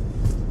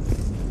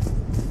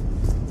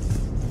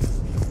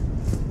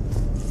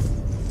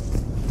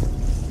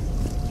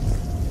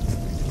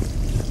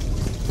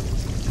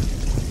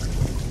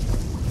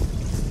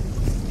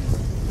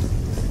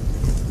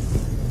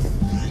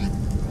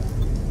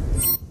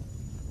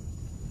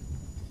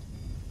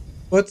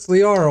 What's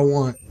Liara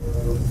want?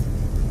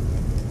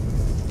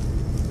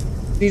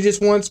 He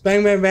just wants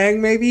bang bang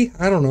bang maybe?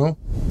 I don't know.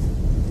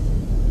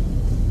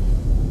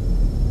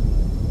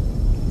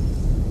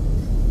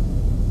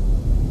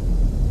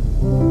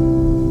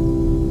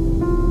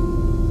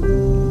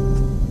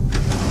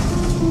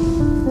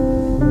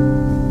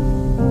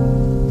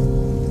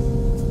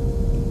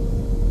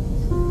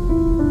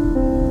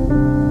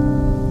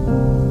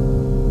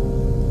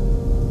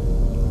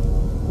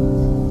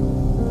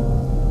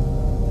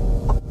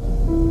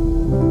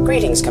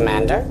 Greetings,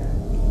 Commander.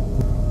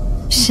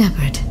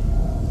 Shepard.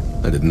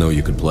 I didn't know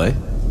you could play.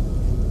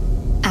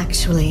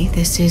 Actually,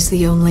 this is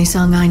the only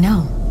song I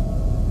know.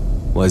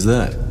 Why's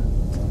that?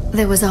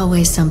 There was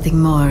always something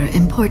more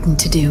important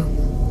to do.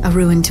 A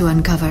ruin to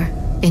uncover,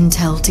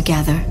 intel to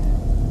gather,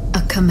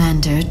 a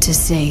commander to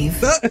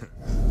save.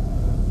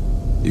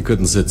 You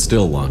couldn't sit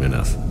still long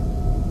enough.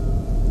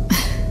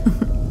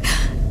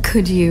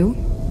 Could you?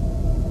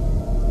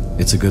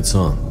 It's a good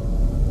song.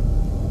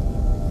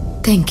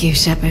 Thank you,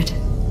 Shepard.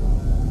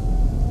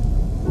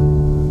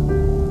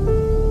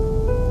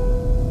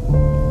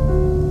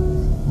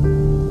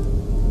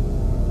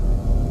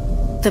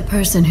 The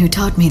person who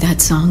taught me that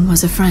song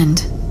was a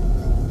friend.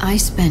 I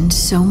spend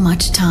so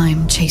much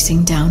time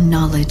chasing down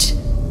knowledge.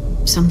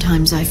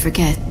 Sometimes I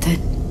forget that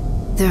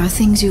there are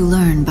things you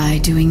learn by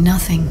doing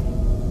nothing.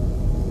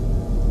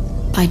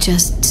 by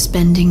just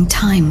spending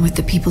time with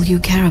the people you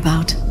care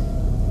about.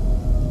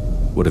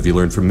 What have you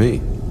learned from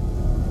me?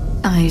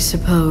 I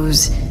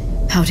suppose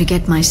how to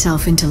get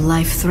myself into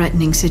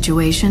life-threatening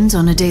situations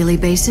on a daily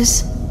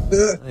basis.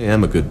 I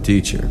am a good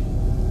teacher.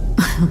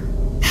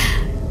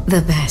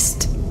 The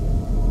best.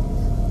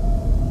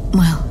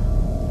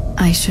 Well,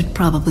 I should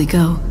probably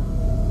go.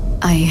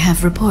 I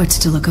have reports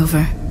to look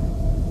over.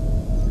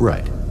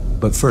 Right.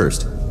 But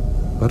first,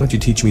 why don't you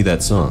teach me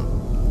that song?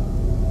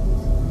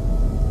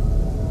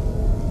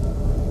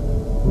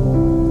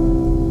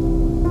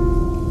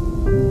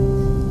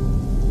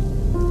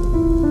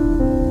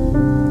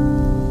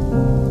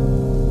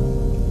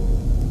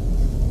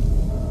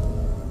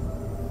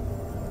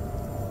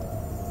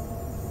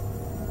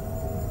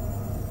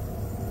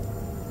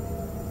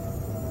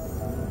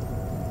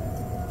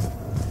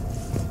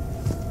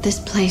 This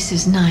place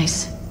is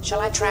nice. Shall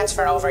I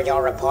transfer over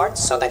your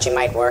reports so that you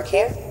might work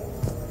here?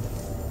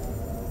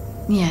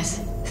 Yes,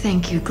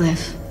 thank you,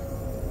 Glyph.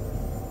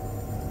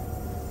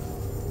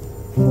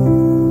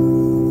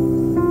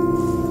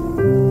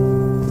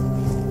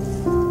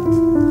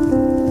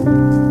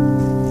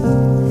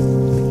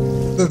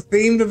 The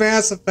theme to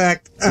Mass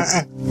Effect.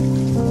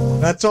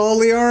 That's all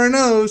Liara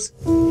knows.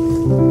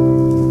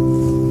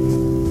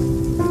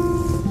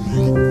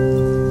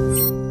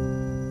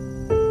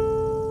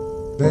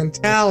 Then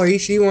Tally,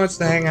 she wants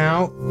to hang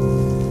out.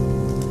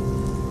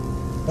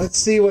 Let's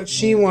see what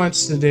she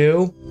wants to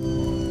do.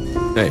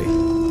 Hey,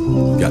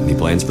 got any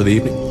plans for the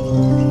evening?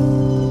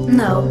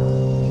 No.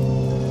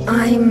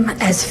 I'm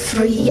as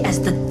free as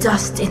the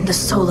dust in the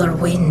solar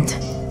wind.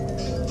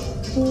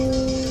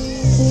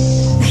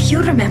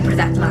 You remember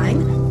that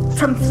line?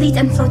 From Fleet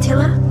and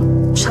Flotilla?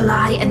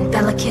 Shalai and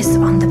Bellicus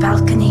on the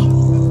balcony?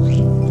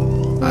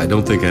 I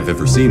don't think I've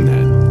ever seen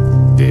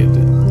that. Did...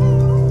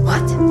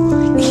 What?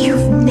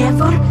 You've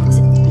never?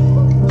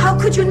 How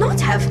could you not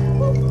have?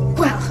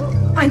 Well,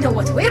 I know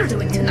what we're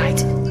doing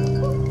tonight.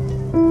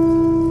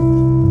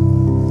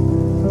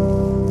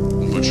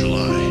 But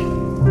Shalai,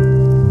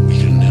 we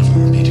can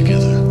never be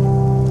together.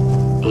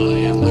 I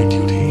have my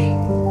duty,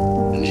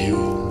 and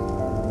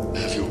you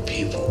have your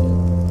people.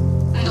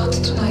 Not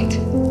tonight.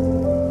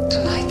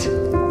 Tonight,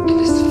 I'm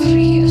as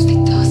free as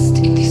the dust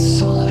in the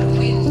solar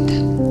wind.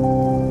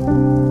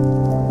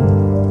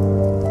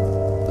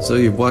 So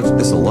you've watched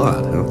this a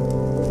lot, huh?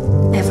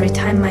 Every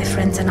time my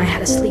friends and I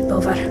had a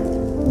sleepover.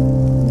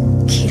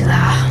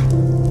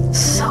 Kila.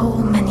 So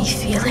many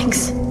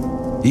feelings.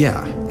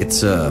 Yeah,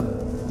 it's,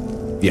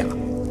 yeah.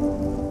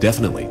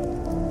 Definitely.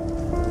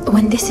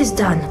 When this is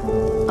done,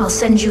 I'll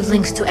send you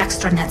links to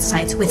extranet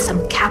sites with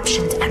some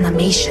captioned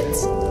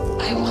animations.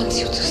 I want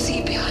you to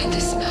see behind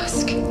this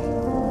mask.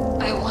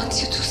 I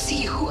want you to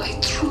see who I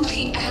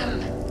truly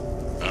am.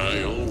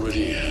 I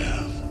already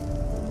have.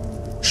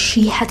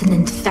 She had an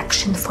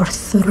infection for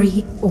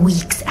 3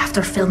 weeks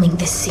after filming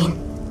this scene.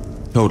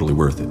 Totally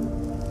worth it.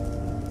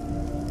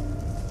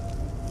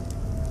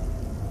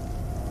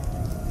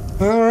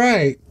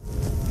 Alright.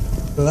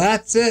 So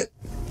that's it.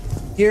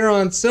 Here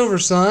on Silver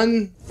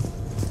Sun.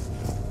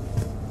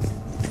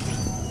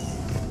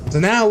 So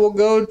now we'll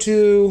go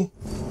to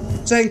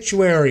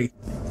Sanctuary.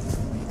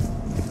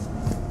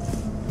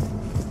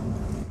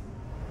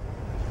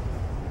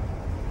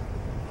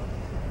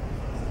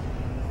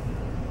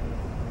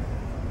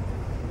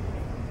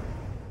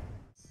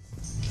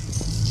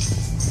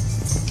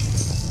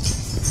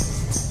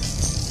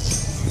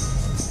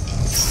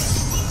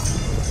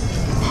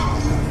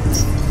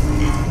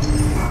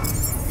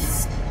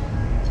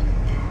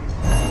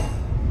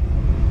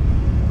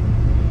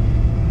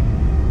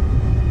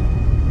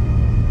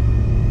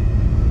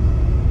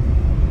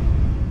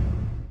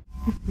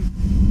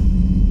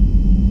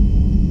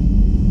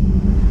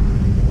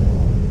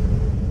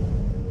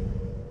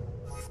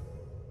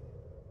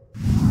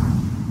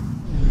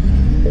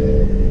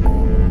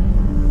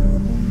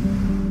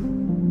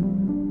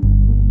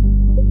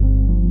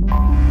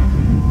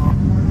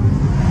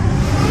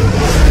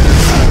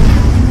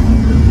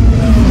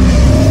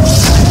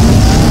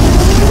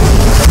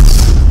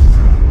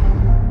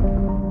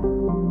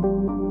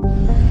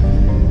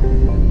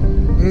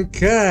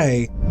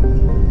 Okay.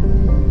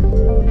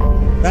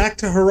 Back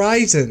to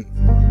Horizon.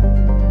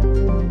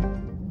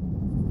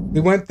 We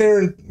went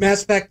there in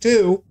Mass Effect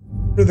 2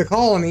 for the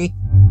colony.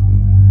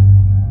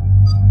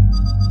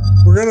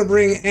 We're gonna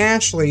bring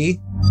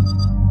Ashley.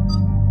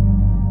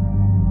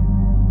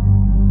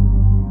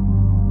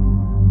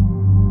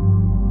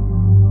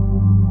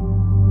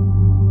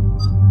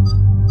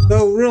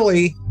 So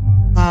really,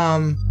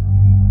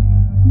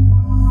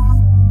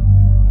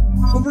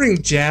 we'll bring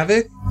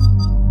Javik.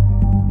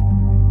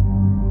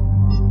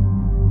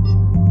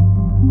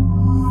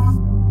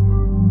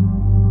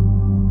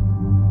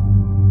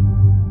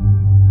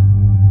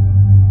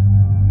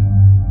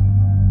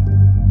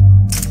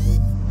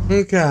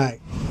 Okay.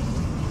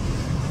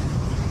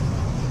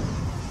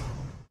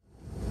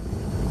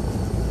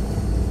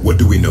 What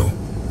do we know?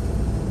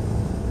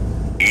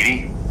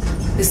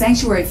 The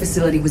sanctuary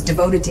facility was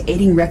devoted to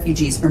aiding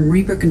refugees from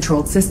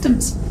Reaper-controlled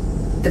systems.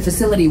 The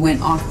facility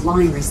went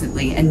offline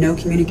recently, and no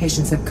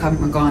communications have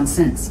come or gone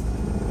since.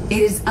 It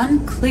is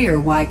unclear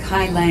why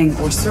Kai Lang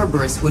or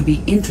Cerberus would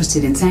be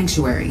interested in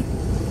Sanctuary.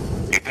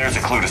 If there's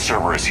a clue to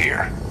Cerberus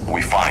here,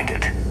 we find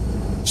it.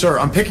 Sir,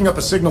 I'm picking up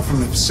a signal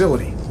from the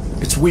facility.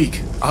 It's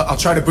weak. I'll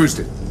try to boost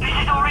it. This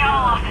is Oriana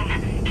Lawson.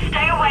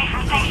 Stay away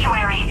from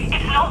Sanctuary.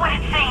 It's not what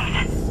it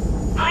seems.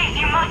 Please,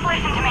 you must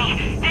listen to me.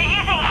 They're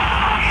using...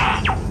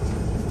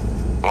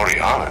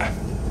 Oriana?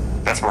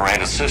 That's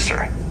Miranda's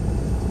sister.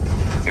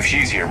 If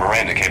she's here,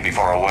 Miranda can't be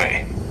far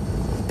away.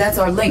 That's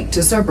our link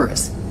to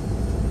Cerberus.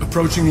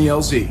 Approaching the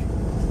LZ.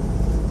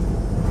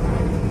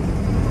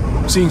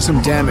 Seeing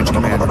some damage,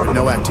 Commander, but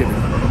no activity.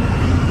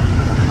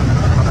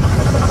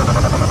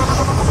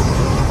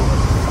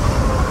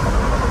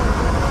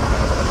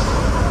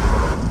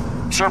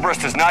 Cerberus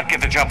does not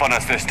get the jump on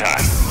us this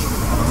time.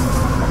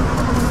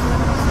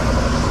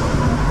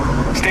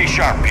 Stay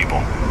sharp,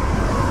 people.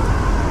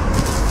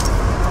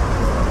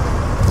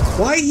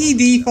 Why he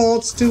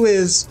defaults to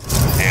his,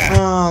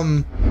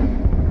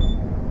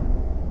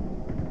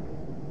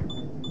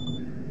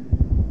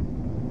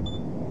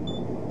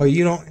 Oh,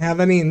 you don't have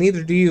any, and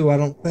neither do you, I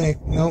don't think.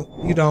 No,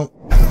 you don't.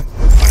 But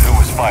who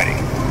was fighting?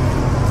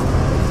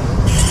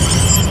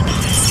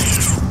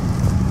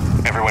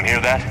 Everyone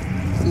hear that?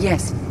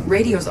 Yes,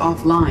 radio's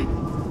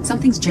offline.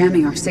 Something's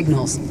jamming our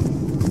signals.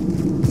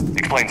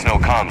 Explains no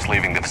comms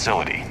leaving the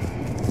facility.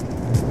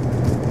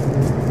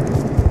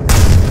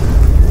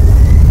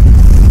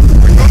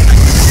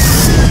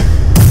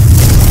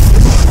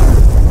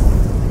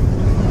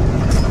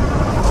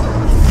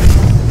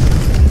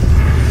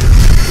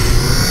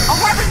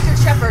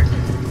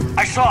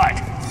 I saw it!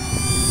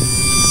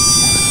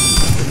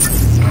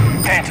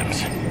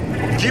 Phantoms.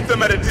 Keep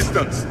them at a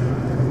distance.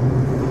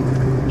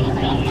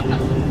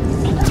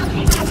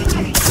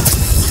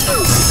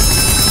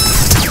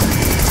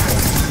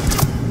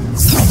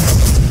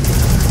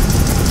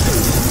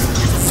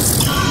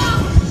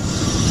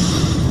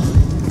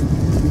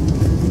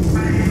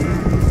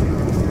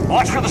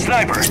 Watch for the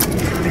sniper.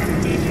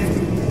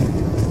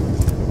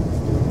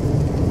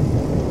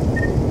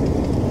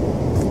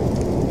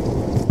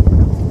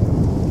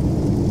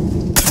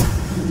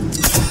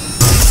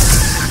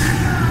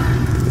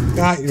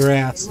 Got your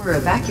ass. We're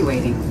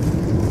evacuating.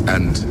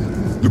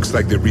 And looks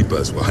like the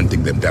Reapers were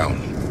hunting them down.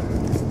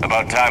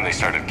 About time they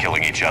started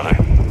killing each other.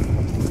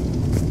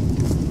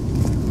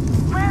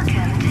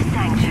 Welcome to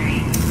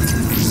Sanctuary.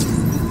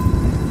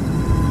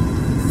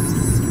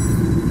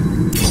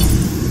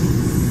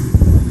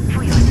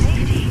 For your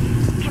safety,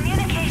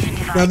 communication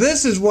device. Now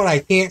this is what I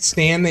can't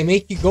stand. They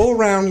make you go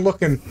around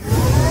looking.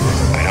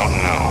 I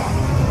don't know.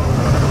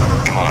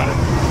 Come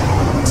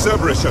on.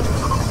 Cerberus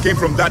shuttle came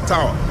from that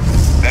tower.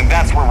 Then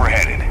that's where we're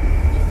headed.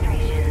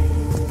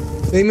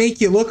 They make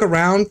you look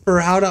around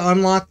for how to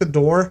unlock the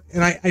door,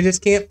 and I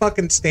just can't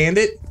fucking stand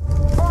it.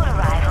 All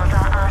arrivals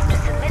are asked to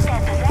submit their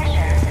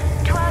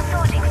possessions to our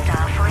sorting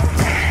staff for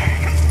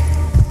inspection.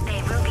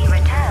 They will be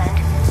returned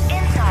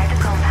inside the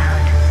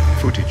compound.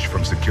 Footage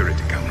from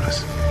security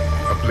cameras.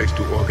 A place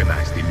to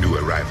organize the new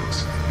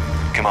arrivals.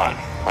 Come on,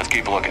 let's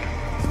keep looking.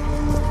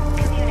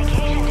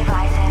 Communication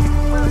devices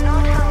will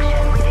not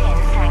function within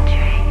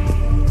Sanctuary.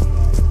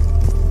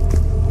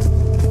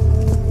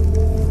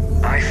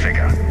 I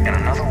figure in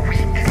another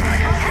week I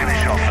can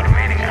finish off the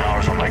remaining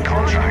hours on my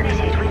contract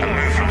and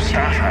move from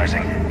staff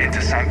housing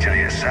into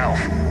Sanctuary itself.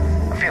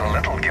 I feel a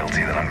little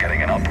guilty that I'm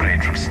getting an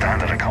upgrade from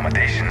standard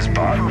accommodations,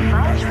 but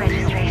that's the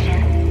deal.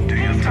 Do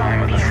your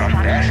time at the front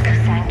desk,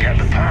 get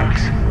the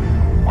perks.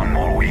 One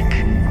more week.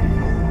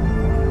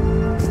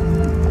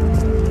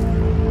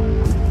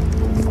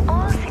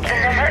 The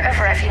number of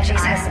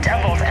refugees has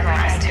doubled in the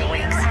last 2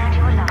 weeks.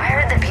 I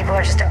heard that people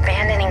are just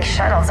abandoning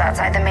shuttles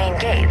outside the main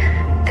gate.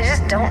 They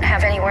just don't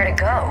have anywhere to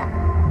go.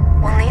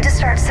 We'll need to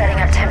start setting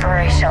up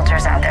temporary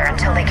shelters out there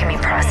until they can be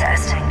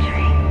processed.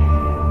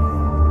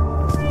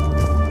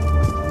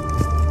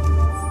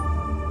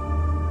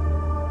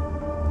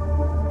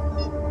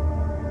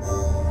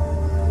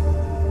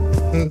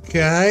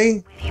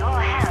 Okay. With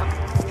your help,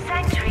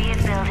 Sanctuary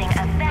is building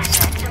a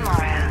better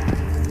tomorrow.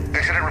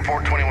 Incident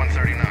report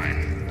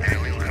 2139. An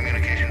illegal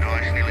communication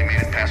device nearly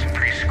made it past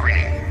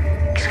pre-screening.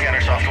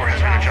 Scanner software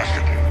has been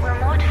adjusted.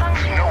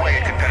 There's no way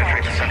it could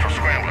penetrate the central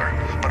scrambler,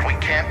 but we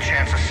can't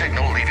chance a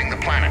signal leaving the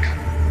planet.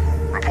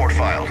 Report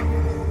filed.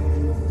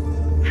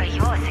 For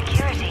your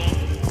security,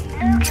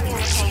 no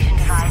communication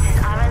devices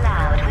are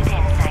allowed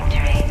within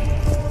Sanctuary.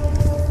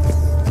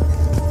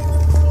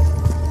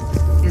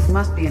 This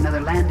must be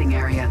another landing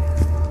area.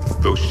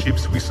 Those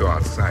ships we saw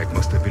outside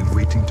must have been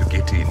waiting to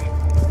get in.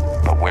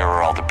 But where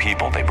are all the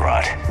people they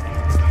brought?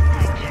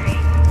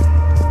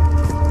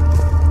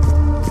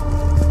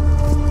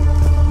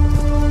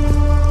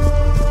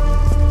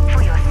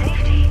 For your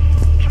safety,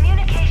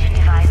 communication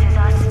devices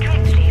are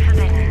strictly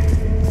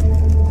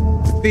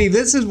forbidden. See,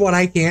 this is what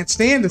I can't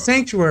stand, the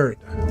Sanctuary.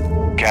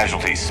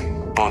 Casualties,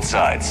 both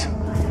sides.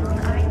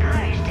 Are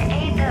encouraged to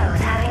aid those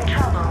having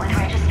trouble with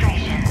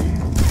registration.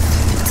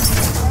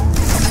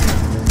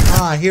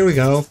 Ah, here we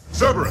go.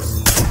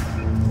 Cerberus!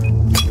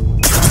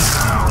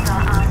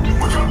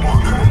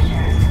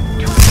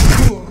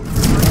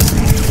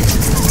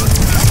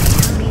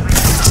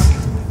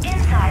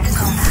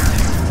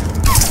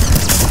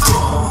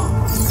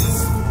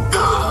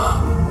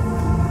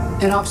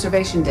 An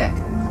observation deck.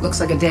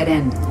 Looks like a dead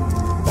end.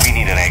 We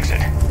need an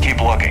exit.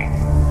 Keep looking.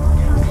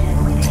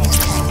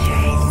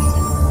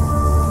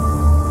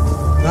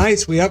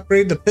 Nice, we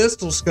upgrade the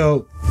pistol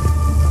scope.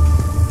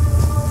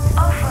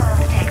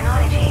 Off-world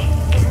technology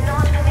is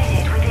not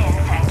permitted within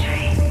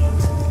Sanctuary.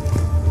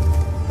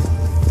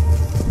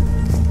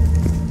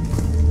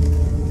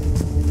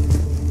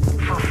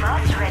 For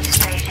fast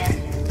registration,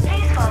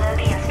 please follow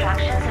the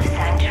instructions of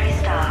Sanctuary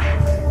staff.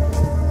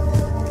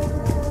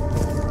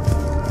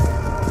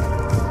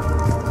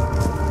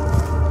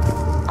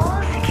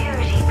 All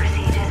security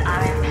procedures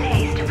are in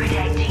place to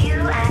protect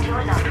you and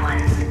your loved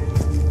ones.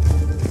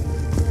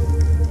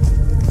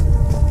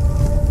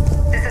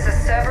 This is a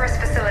Cerberus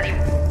facility.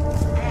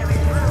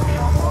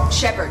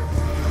 Shepard.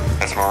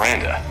 That's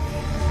Miranda.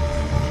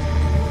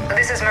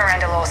 This is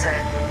Miranda Lawson.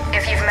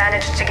 If you've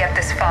managed to get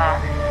this far,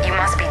 you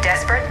must be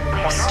desperate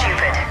or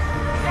stupid.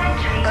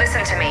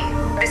 Listen to me.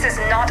 This is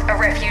not a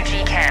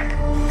refugee camp.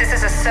 This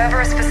is a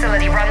Cerberus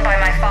facility run by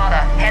my father,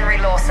 Henry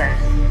Lawson.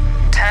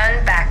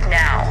 Turn back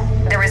now.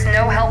 There is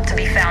no help to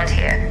be found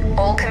here.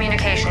 All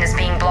communication is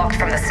being blocked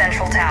from the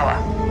central tower.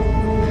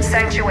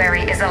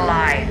 Sanctuary is a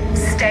lie.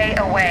 Stay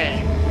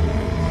away.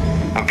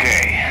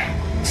 Okay,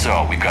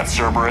 so we've got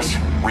Cerberus,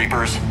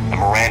 Reapers, and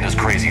Miranda's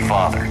crazy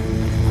father.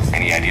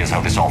 Any ideas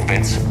how this all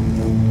fits?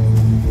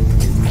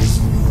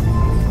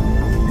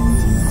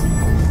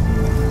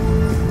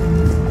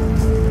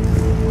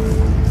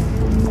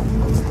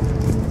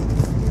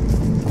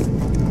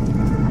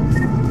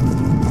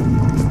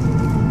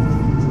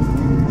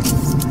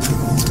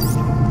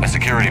 A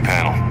security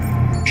panel.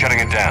 Shutting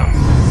it down.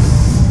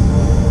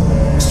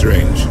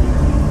 Strange.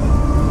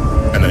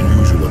 An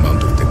unusual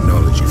amount of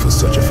technology for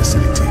such a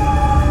facility.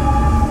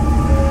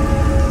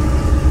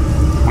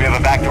 We have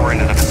a back door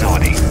into the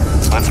facility.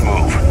 Let's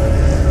move.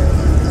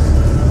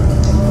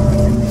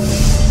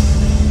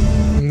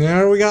 And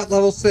there we got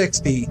level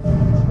 60.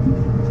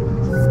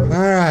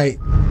 Alright.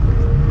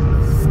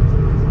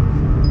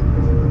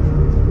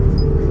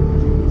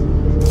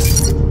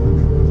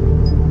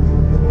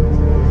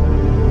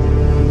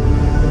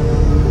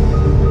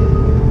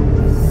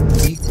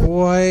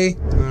 Decoy.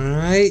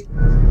 Alright.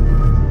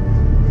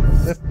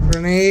 Lift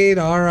grenade.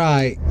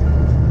 Alright.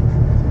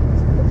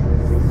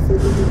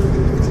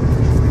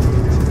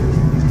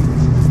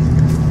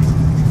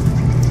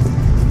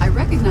 I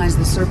recognize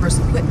the Cerberus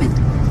equipment,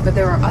 but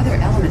there are other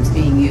elements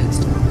being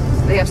used.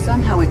 They have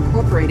somehow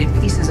incorporated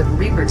pieces of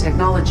Reaper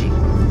technology.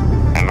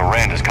 And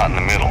Miranda's caught in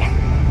the middle.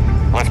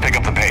 Let's pick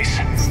up the pace.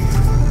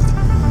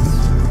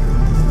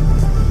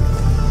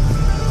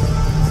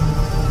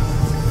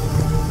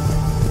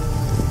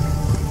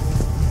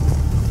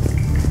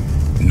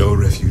 No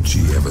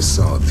refugee ever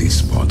saw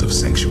this part of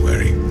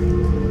Sanctuary.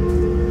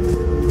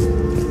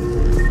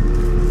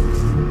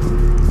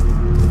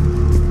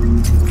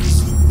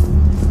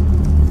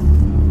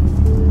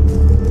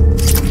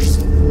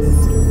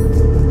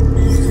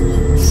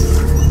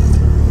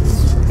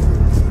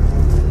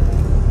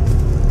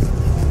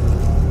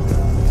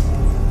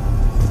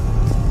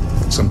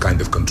 Some kind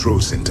of control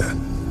center.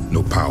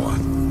 No power.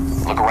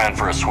 Look around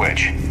for a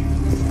switch.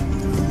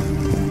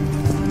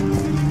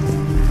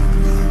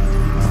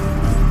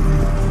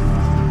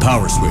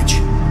 Power switch.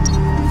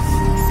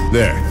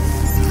 There.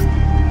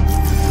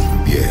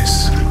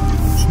 Yes.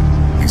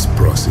 This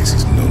process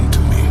is known to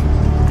me.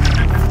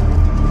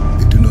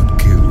 They do not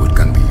kill what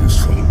can be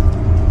useful.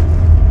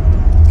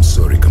 I'm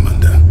sorry,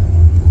 Commander.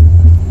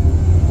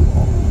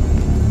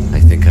 I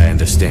think I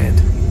understand.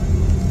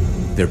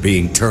 They're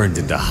being turned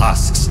into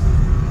husks.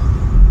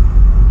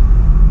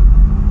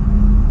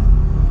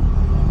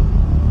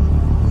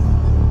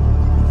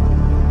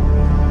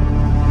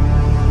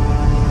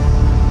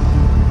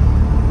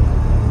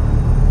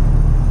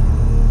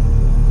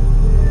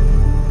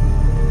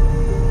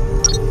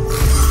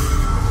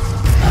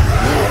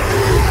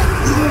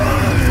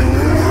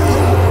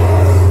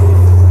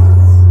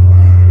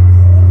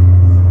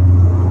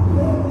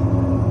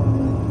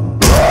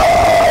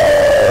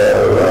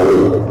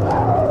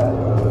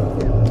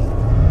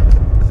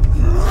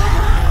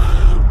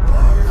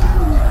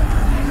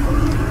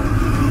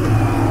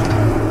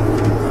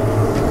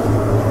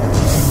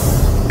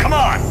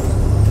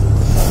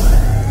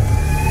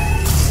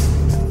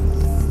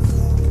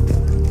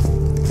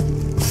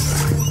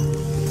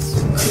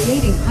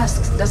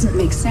 Doesn't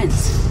make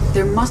sense.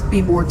 There must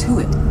be more to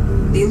it.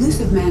 The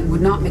elusive man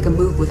would not make a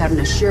move without an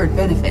assured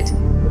benefit.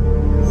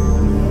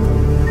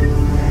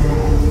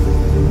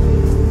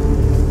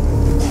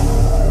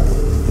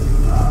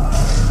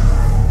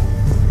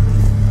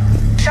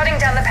 Shutting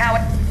down the power.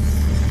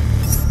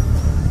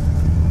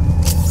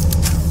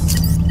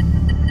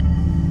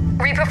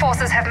 Reaper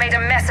forces have made a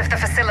mess of the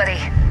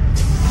facility.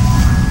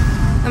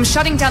 I'm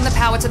shutting down the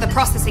power to the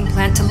processing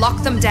plant to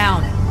lock them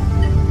down.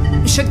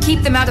 It should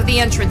keep them out of the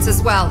entrance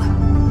as well.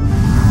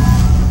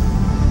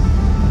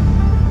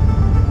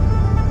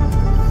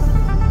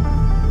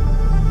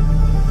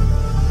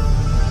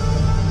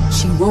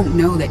 She won't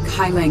know that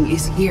Kai Lang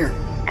is here.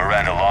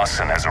 Miranda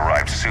Lawson has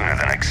arrived sooner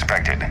than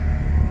expected.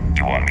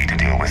 You want me to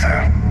deal with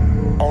her?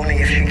 Only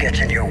if she gets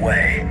in your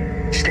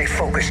way. Stay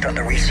focused on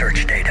the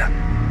research data.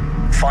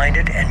 Find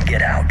it and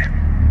get out.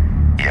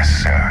 Yes,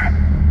 sir.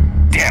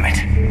 Damn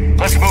it.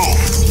 Let's move.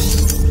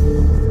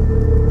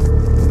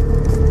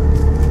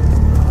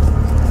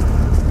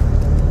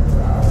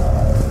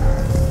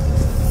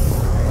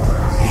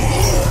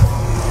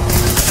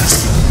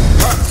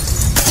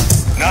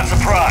 Not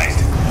surprised.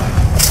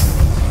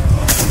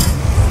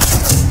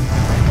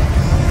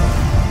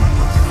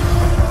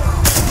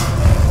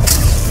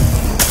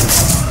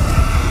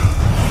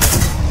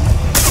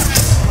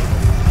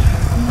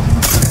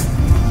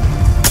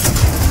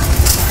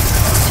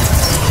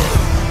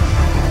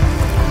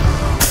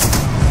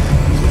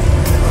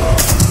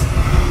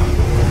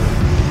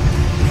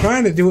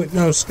 Trying to do it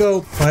no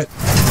scope, but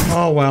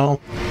oh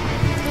well.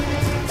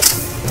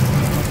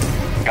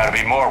 Gotta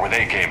be more where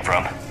they came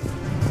from.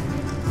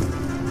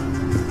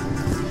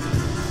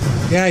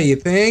 Yeah, you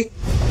think?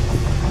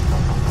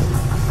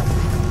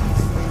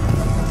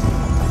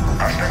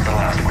 I spent the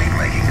last week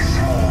making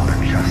small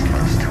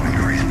adjustments to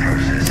increase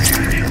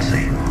processing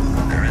efficiency.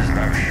 There is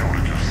no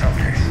shortage of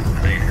subjects.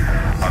 Indeed,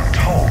 I'm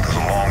told there's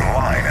a long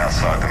line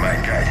outside the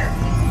main gate.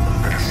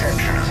 The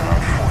deception is an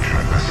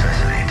unfortunate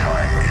necessity.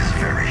 Time is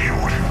very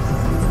short.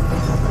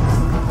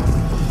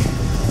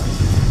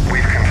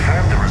 We've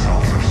confirmed the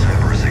results of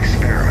Cerberus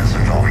experiments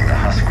involving the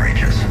husk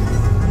creatures.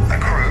 A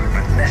crude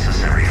but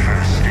necessary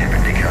first step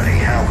in decoding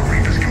how the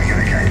Reapers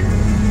communicate.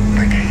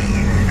 The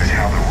key is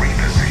how the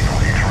Reaper signal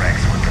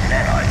interacts with the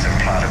nanites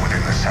implanted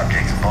within the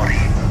subject's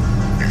body.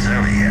 It's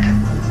early yet,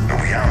 but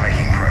we are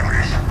making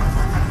progress.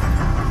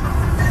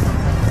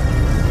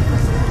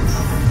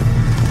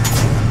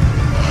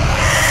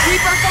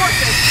 Reaper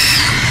forces!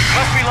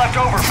 Must be left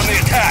over from the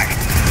attack.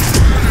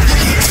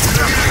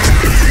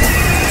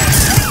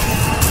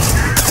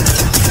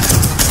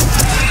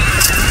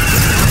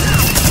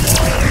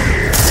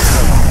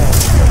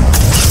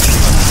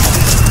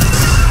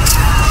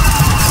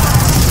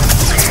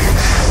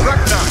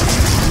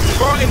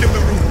 Far end of the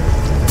room.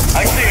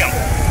 I see him.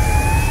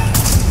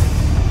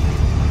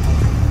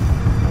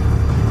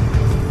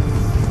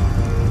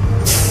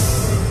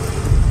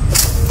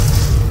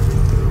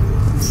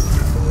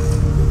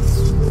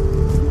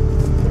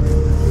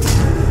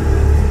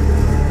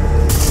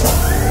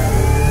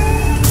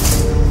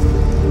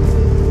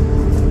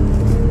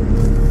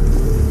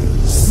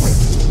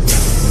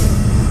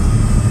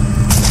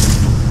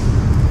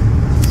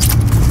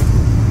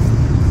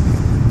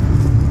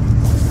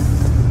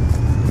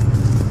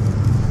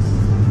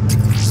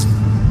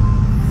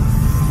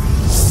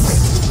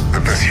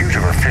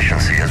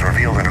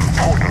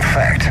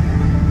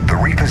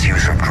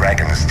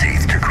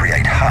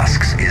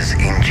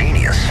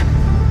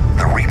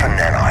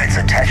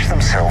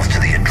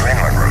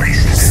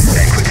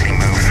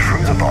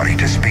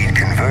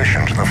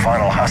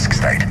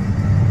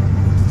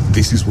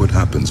 This is what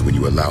happens when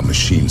you allow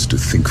machines to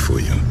think for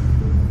you.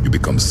 You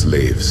become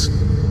slaves.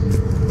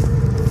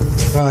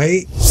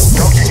 Right.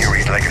 Dr.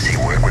 Nuri's legacy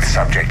work with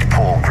subject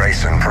Paul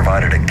Grayson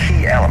provided a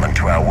key element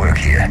to our work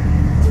here.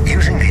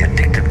 Using the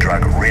addictive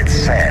drug red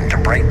sand to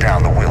break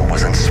down the will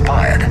was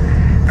inspired,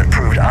 but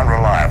proved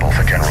unreliable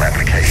for general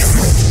application.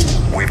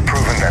 We've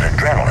proven that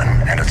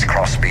adrenaline and its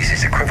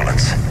cross-species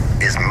equivalence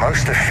is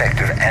most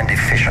effective and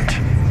efficient.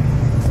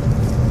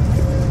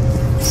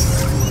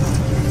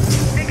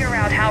 Figure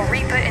out how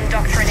Reaper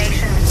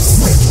indoctrination...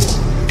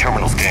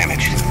 Terminal's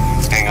damaged.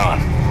 Hang on.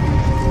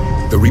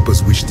 The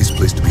Reapers wish this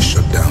place to be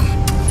shut down.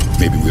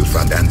 Maybe we'll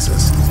find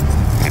answers.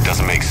 It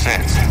doesn't make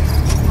sense.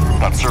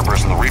 Thought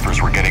Cerberus and the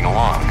Reapers were getting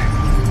along.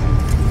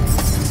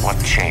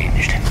 What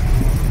changed?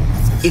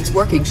 It's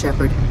working,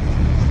 Shepard.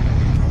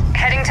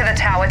 Heading to the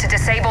tower to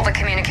disable the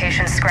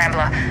communications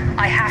scrambler.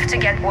 I have to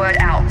get word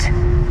out.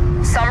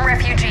 Some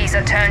refugees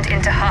are turned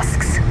into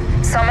husks.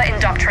 Some are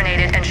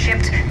indoctrinated and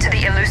shipped to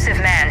the elusive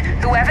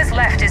man. Whoever's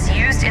left is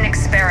used in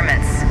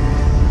experiments.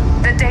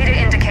 The data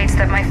indicates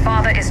that my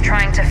father is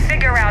trying to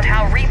figure out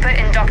how Reaper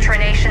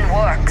indoctrination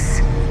works.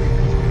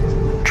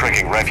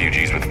 Tricking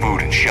refugees with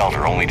food and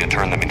shelter only to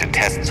turn them into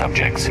test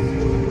subjects.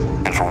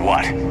 And for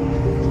what?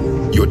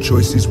 Your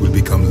choices will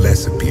become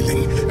less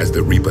appealing as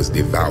the Reapers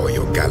devour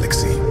your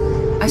galaxy.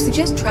 I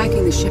suggest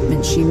tracking the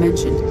shipments she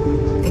mentioned.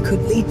 They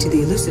could lead to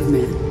the elusive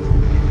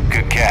man.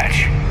 Good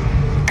catch.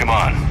 Come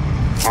on.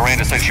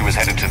 Miranda said she was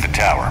headed to the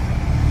tower.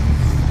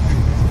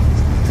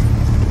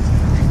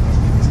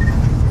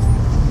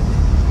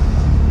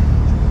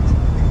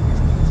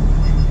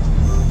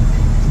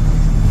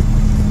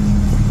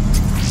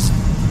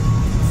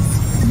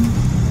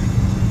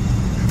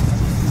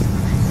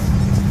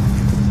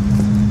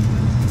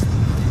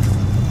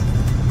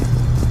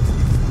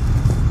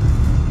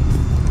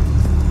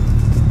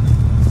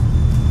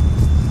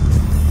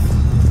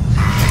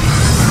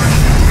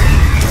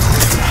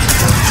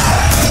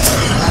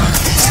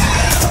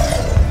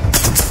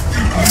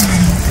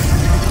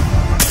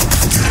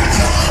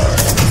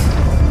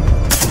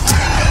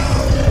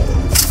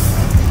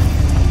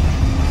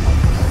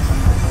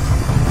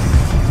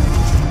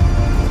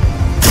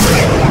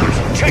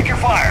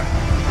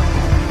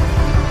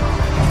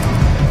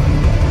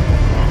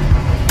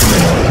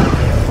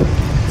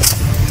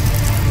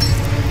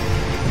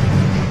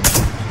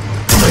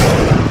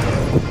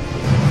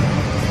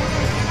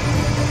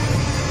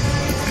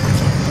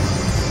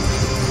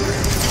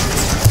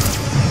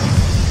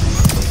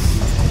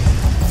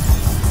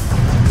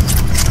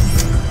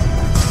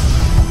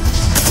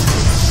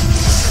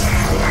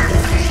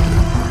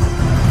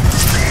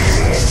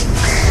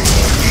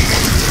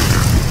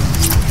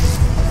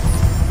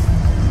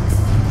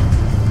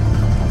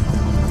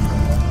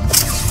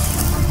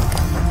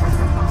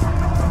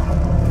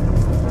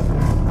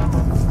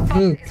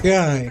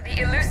 guy.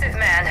 The elusive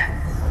man.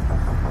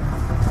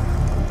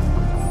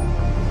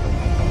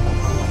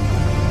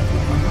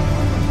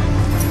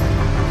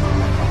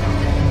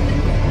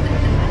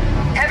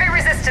 Heavy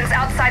resistance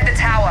outside the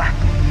tower.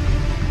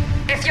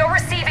 If you're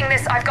receiving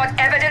this, I've got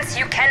evidence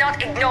you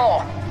cannot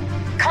ignore.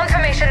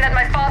 Confirmation that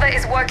my father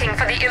is working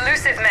for the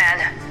elusive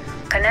man.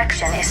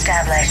 Connection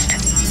established.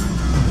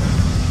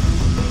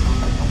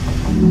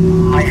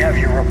 I have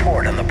your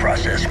report on the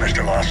process,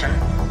 Mr. Lawson.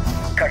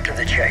 Cut to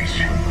the chase.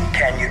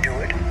 Can you do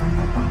it?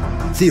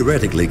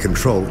 Theoretically,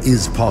 control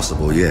is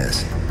possible,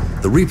 yes.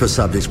 The Reaper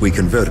subjects we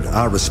converted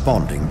are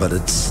responding, but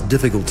it's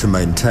difficult to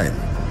maintain.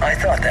 I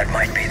thought that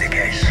might be the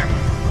case.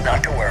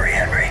 Not to worry,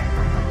 Henry.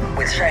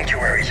 With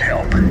Sanctuary's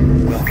help,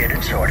 we'll get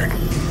it sorted.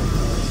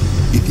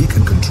 If he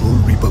can control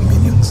Reaper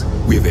minions,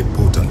 we have a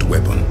potent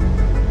weapon.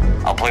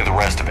 I'll play the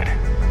rest of it.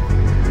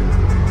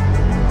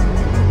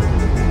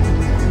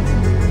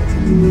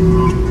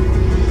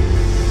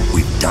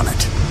 We've done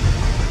it.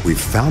 We've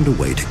found a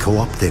way to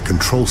co-opt their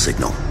control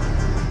signal.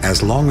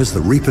 As long as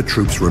the Reaper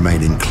troops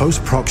remain in close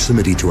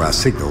proximity to our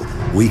signal,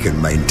 we can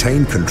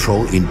maintain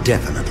control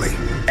indefinitely.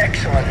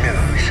 Excellent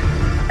news.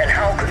 And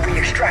how could we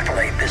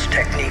extrapolate this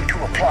technique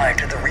to apply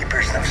to the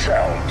Reapers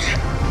themselves?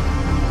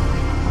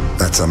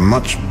 That's a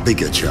much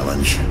bigger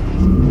challenge.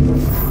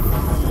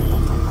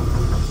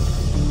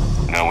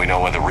 Now we know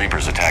why the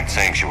Reapers attacked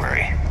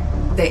Sanctuary.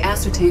 They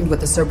ascertained what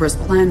the Cerberus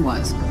plan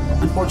was.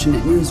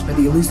 Unfortunate news for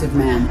the elusive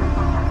man.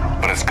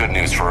 But it's good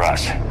news for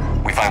us.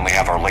 We finally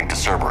have our link to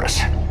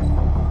Cerberus.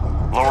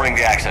 Lowering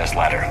the access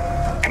ladder.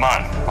 Come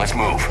on, let's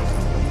move.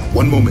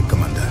 One moment,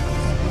 Commander.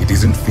 It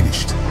isn't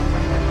finished.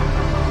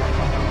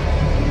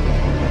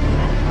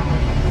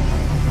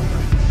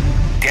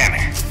 Damn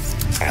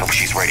it. I hope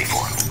she's ready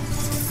for him.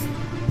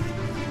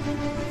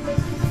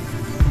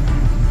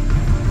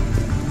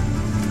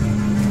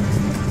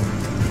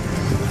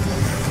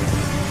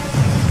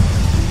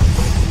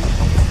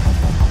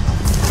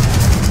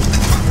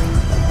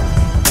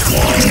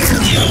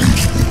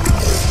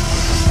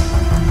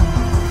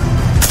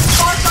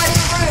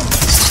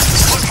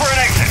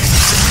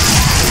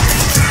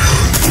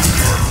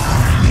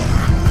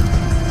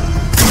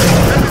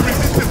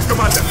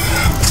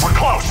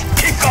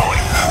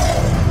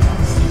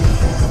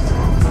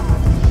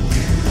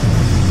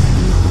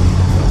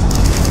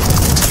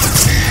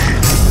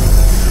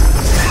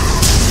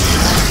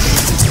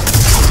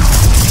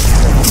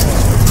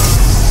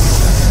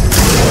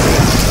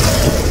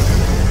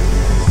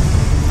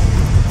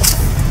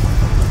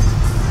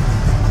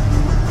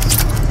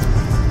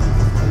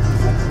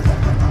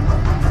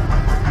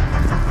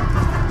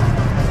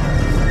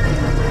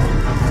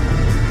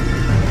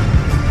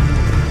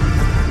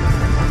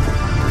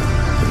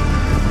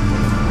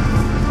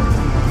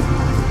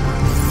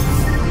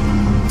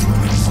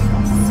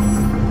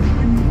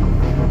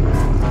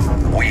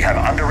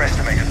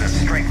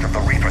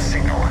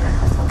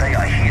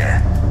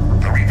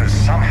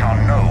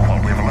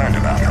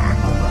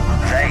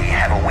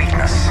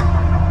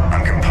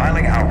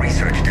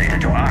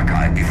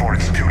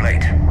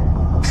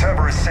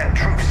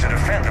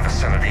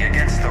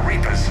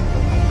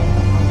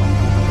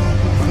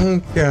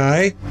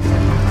 Okay.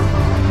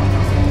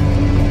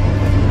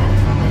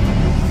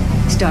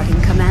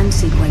 Starting command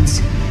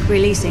sequence.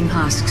 Releasing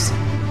husks.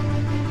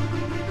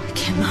 I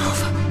can't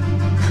move.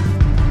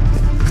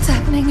 What's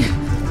happening?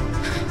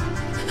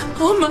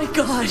 Oh my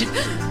god.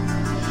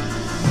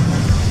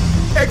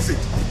 Exit!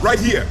 Right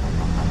here!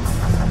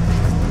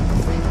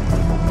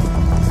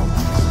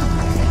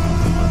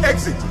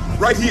 Exit!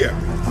 Right here!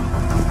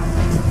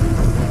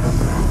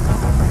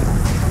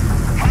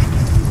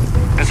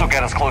 This'll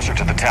get us closer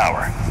to the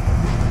tower.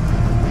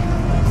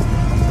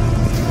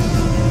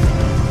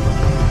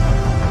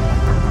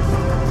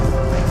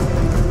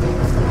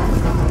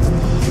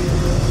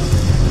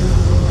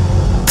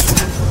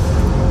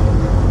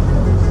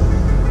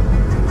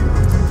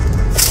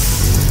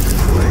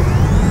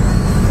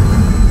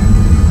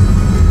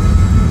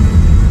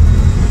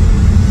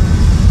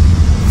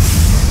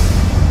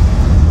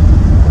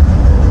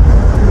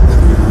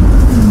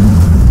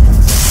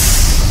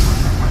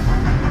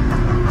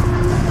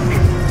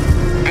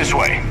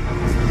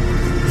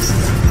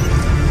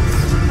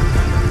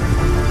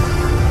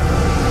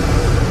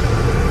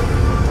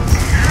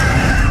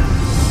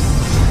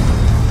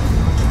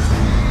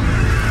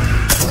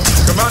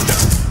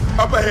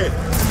 Up ahead.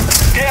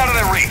 Get out of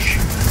their reach.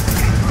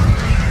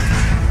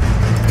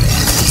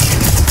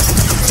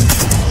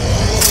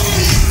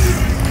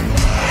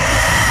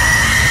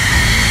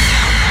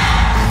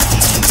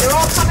 They're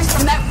all coming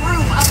from that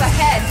room up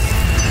ahead.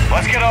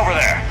 Let's get over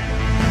there.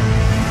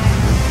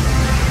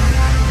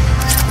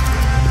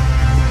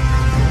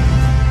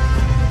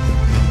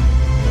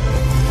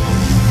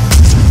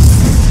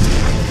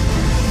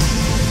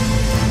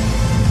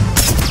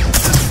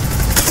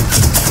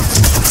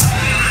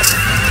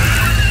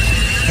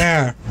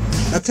 Yeah,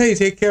 that's how you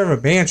take care of a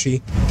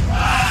banshee.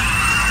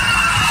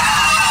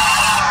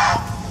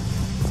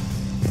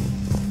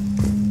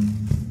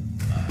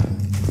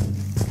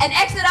 An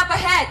exit up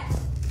ahead.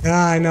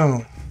 Yeah, I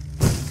know.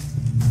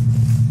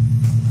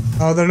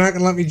 Oh, they're not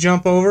gonna let me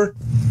jump over?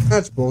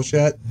 That's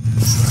bullshit.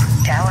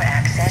 Tower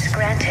access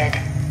granted.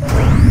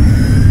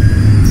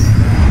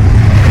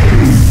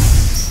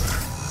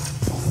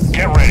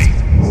 Get ready.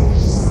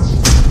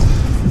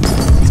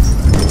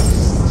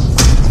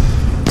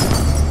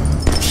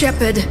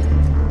 Shepard.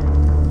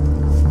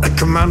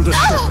 Commander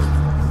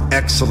Shepard.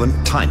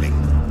 Excellent timing.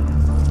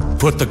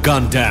 Put the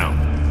gun down.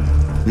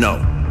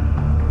 No.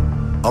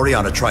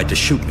 Oriana tried to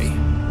shoot me.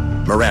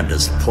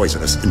 Miranda's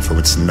poisonous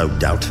influence, no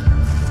doubt.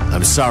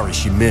 I'm sorry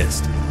she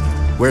missed.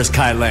 Where's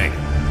Kai Lang?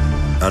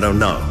 I don't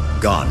know.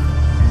 Gone.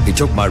 He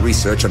took my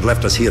research and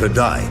left us here to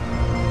die.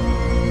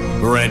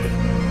 Miranda,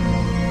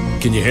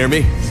 can you hear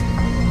me?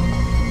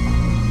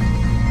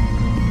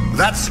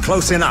 That's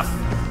close enough.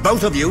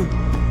 Both of you.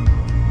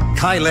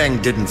 Kai Lang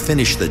didn't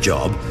finish the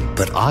job,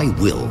 but I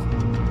will.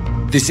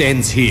 This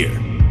ends here.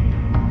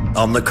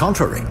 On the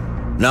contrary,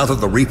 now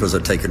that the Reapers are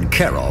taken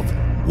care of,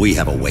 we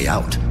have a way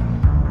out.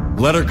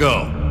 Let her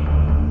go.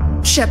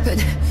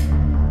 Shepard,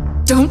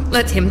 don't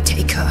let him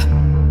take her.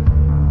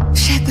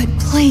 Shepard,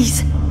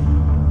 please.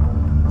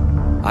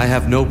 I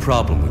have no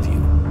problem with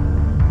you.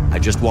 I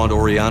just want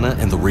Oriana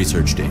and the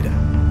research data.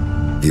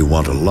 You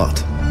want a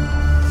lot.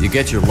 You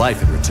get your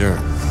life in return.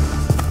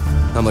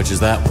 How much is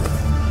that worth?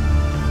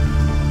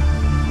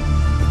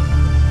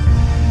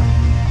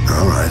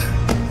 All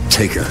right,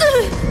 take her.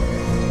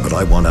 But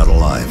I want out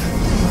alive.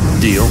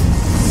 Deal?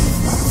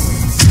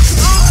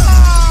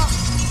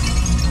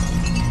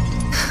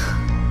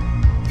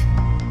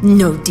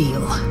 No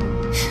deal.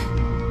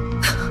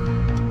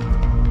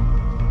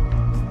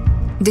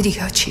 Did he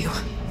hurt you?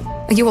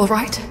 Are you all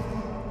right?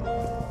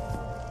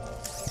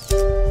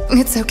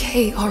 It's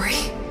okay, Ori.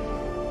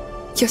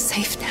 You're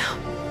safe now.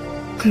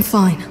 I'm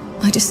fine.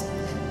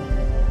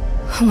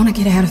 I want to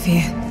get out of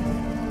here.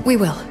 We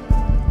will.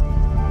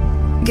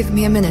 Give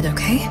me a minute,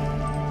 okay?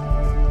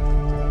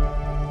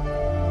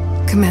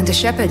 Commander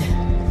Shepard.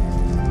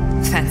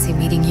 Fancy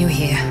meeting you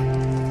here.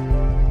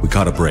 We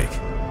caught a break.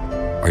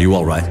 Are you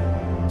all right?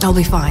 I'll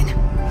be fine.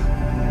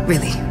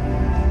 Really.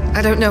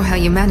 I don't know how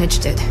you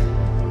managed it,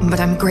 but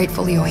I'm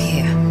grateful you're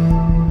here.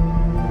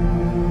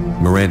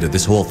 Miranda,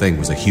 this whole thing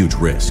was a huge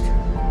risk.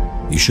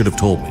 You should have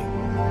told me.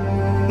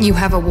 You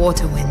have a war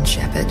to win,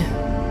 Shepard.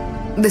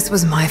 This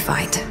was my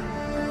fight.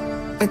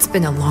 It's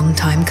been a long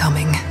time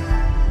coming.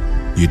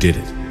 You did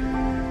it.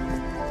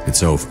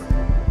 It's over.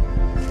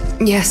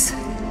 Yes.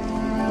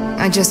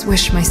 I just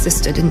wish my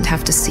sister didn't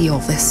have to see all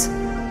this.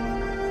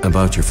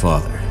 About your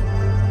father.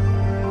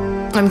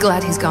 I'm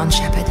glad he's gone,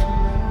 Shepard.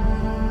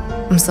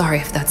 I'm sorry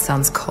if that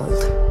sounds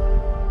cold.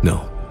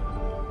 No.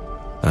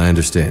 I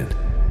understand.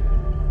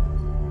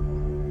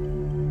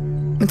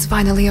 It's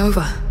finally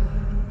over.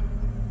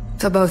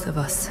 For both of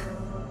us.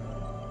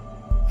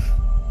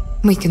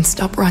 We can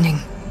stop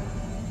running.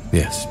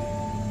 Yes.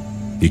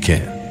 You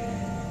can.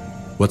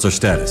 What's our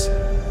status?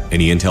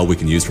 Any intel we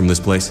can use from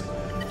this place?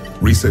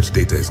 Research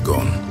data is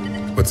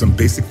gone, but some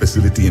basic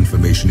facility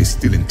information is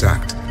still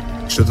intact.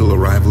 Shuttle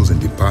arrivals and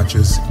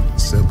departures,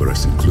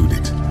 Cerberus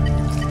included.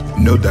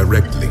 No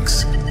direct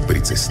links, but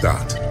it's a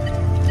start.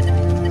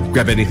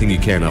 Grab anything you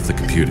can off the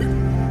computer.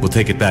 We'll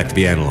take it back to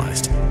be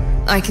analyzed.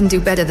 I can do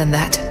better than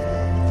that.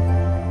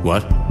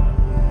 What?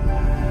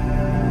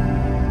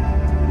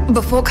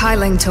 Before Kai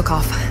Lang took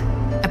off,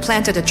 I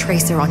planted a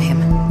tracer on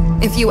him.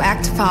 If you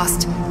act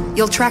fast,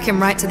 you'll track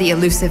him right to the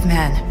elusive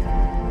man.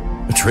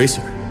 A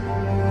tracer?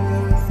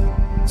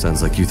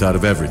 Sounds like you thought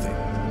of everything.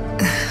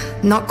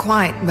 Not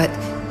quite, but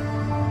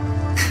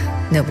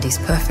nobody's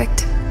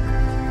perfect.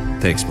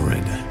 Thanks,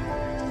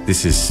 Miranda.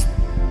 This is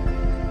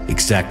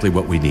exactly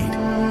what we need.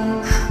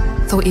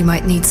 Thought you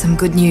might need some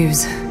good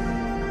news.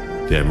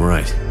 Damn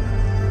right.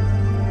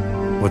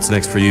 What's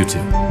next for you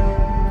two?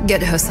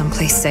 Get her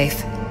someplace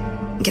safe.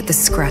 Get the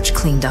scratch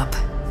cleaned up.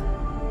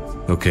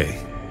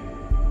 Okay.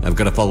 I've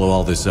got to follow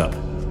all this up.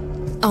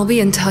 I'll be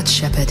in touch,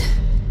 Shepard.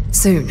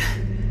 Soon.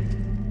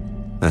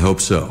 I hope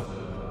so.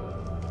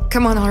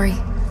 Come on, Ori.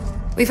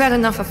 We've had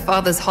enough of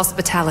Father's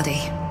hospitality.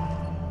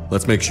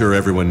 Let's make sure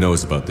everyone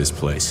knows about this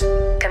place.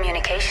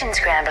 Communication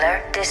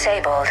scrambler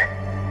disabled.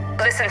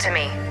 Listen to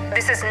me.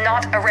 This is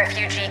not a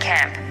refugee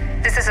camp.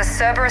 This is a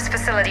Cerberus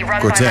facility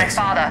run by my Cortez,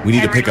 father, we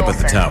need to Henry pick up at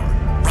the Lawson.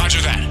 tower.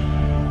 Roger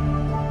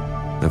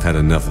that. I've had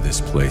enough of this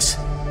place.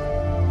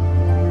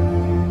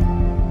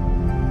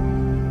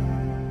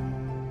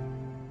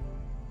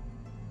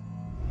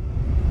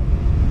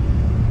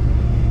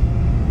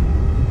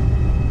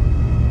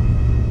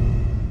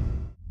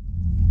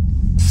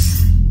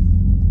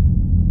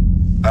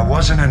 I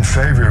wasn't in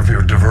favor of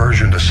your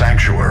diversion to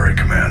Sanctuary,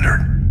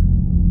 Commander.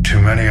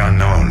 Too many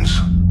unknowns.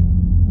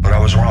 But I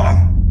was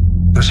wrong.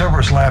 The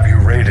Cerberus lab you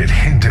raided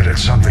hinted at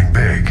something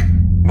big,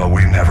 but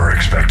we never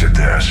expected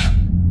this.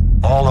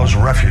 All those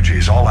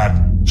refugees, all that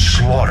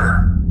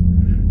slaughter,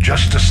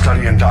 just to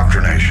study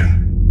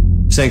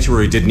indoctrination.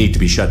 Sanctuary did need to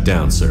be shut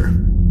down, sir.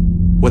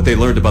 What they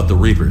learned about the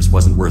Reapers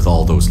wasn't worth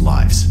all those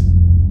lives.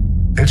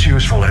 It's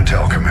useful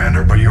intel,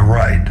 Commander, but you're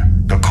right.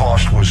 The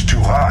cost was too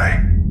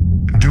high.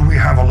 Do we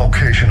have a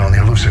location on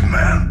the elusive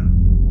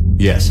man?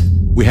 Yes.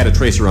 We had a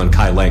tracer on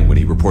Kai Lang when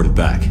he reported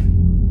back.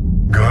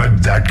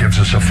 Good. That gives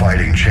us a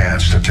fighting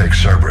chance to take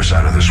Cerberus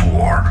out of this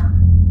war.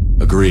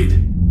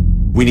 Agreed.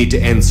 We need to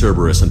end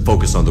Cerberus and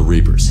focus on the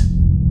Reapers.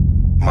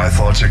 My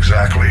thoughts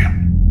exactly.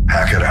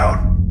 Hack it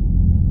out.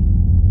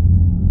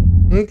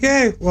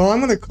 Okay, well, I'm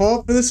gonna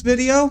call it for this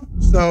video,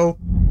 so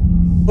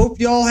hope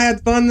y'all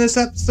had fun this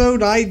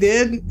episode. I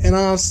did, and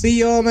I'll see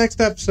y'all next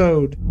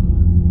episode.